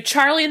 we're going to do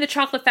Charlie and the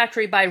Chocolate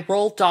Factory by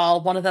Roald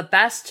Dahl, one of the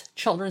best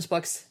children's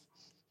books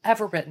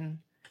ever written.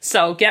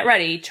 So get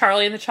ready,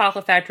 Charlie and the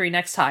Chocolate Factory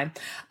next time.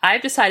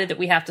 I've decided that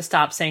we have to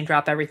stop saying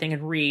drop everything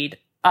and read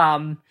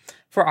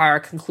for our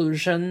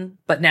conclusion.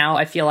 But now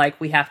I feel like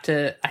I have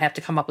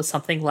to come up with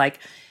something like,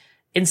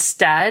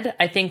 instead,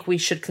 I think we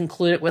should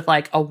conclude it with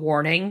like a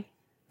warning.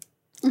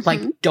 Mm-hmm.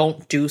 Like,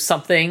 don't do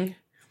something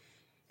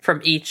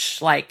from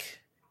each, like,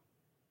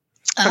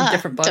 from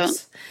different books.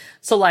 Don't.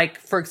 So, like,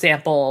 for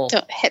example...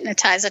 Don't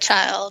hypnotize a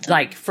child.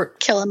 Like,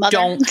 kill a mother.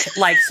 Don't,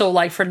 like, so,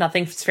 like, for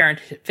Nothing's Fair in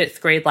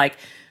 5th grade, like,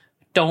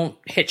 don't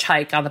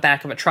hitchhike on the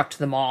back of a truck to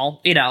the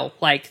mall. You know,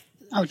 like...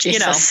 Oh,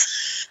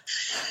 Jesus.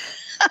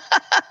 You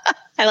know.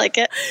 I like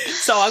it.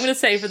 So, I'm going to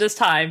say for this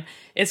time,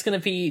 it's going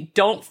to be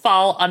don't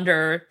fall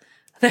under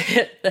the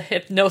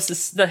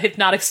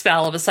hypnotic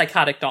spell of a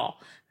psychotic doll.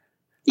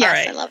 Yes,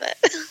 right. I love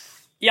it.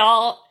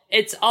 Y'all,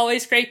 it's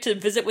always great to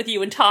visit with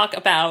you and talk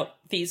about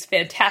these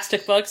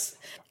fantastic books.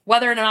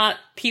 Whether or not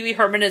Pee Wee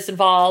Herman is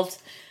involved,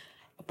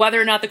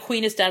 whether or not the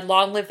Queen is dead,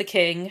 long live the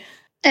King.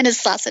 And his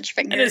sausage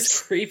fingers. And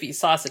his creepy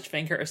sausage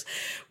fingers.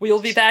 We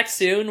will be back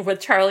soon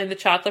with Charlie and the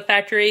Chocolate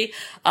Factory.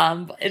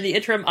 In the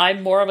interim,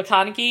 I'm Maura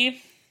McConaughey.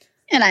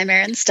 And I'm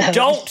Erin Stone.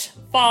 Don't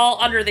fall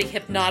under the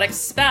hypnotic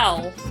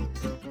spell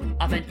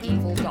of an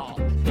evil doll.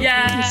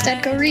 Yeah.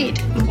 Instead, go read.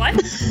 What?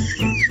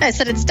 I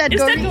said instead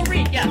go read. Instead, go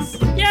read, yes.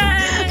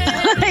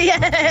 Yay!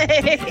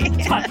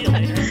 Yay! Talk to you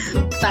later.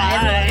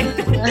 Bye.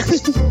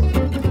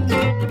 Bye.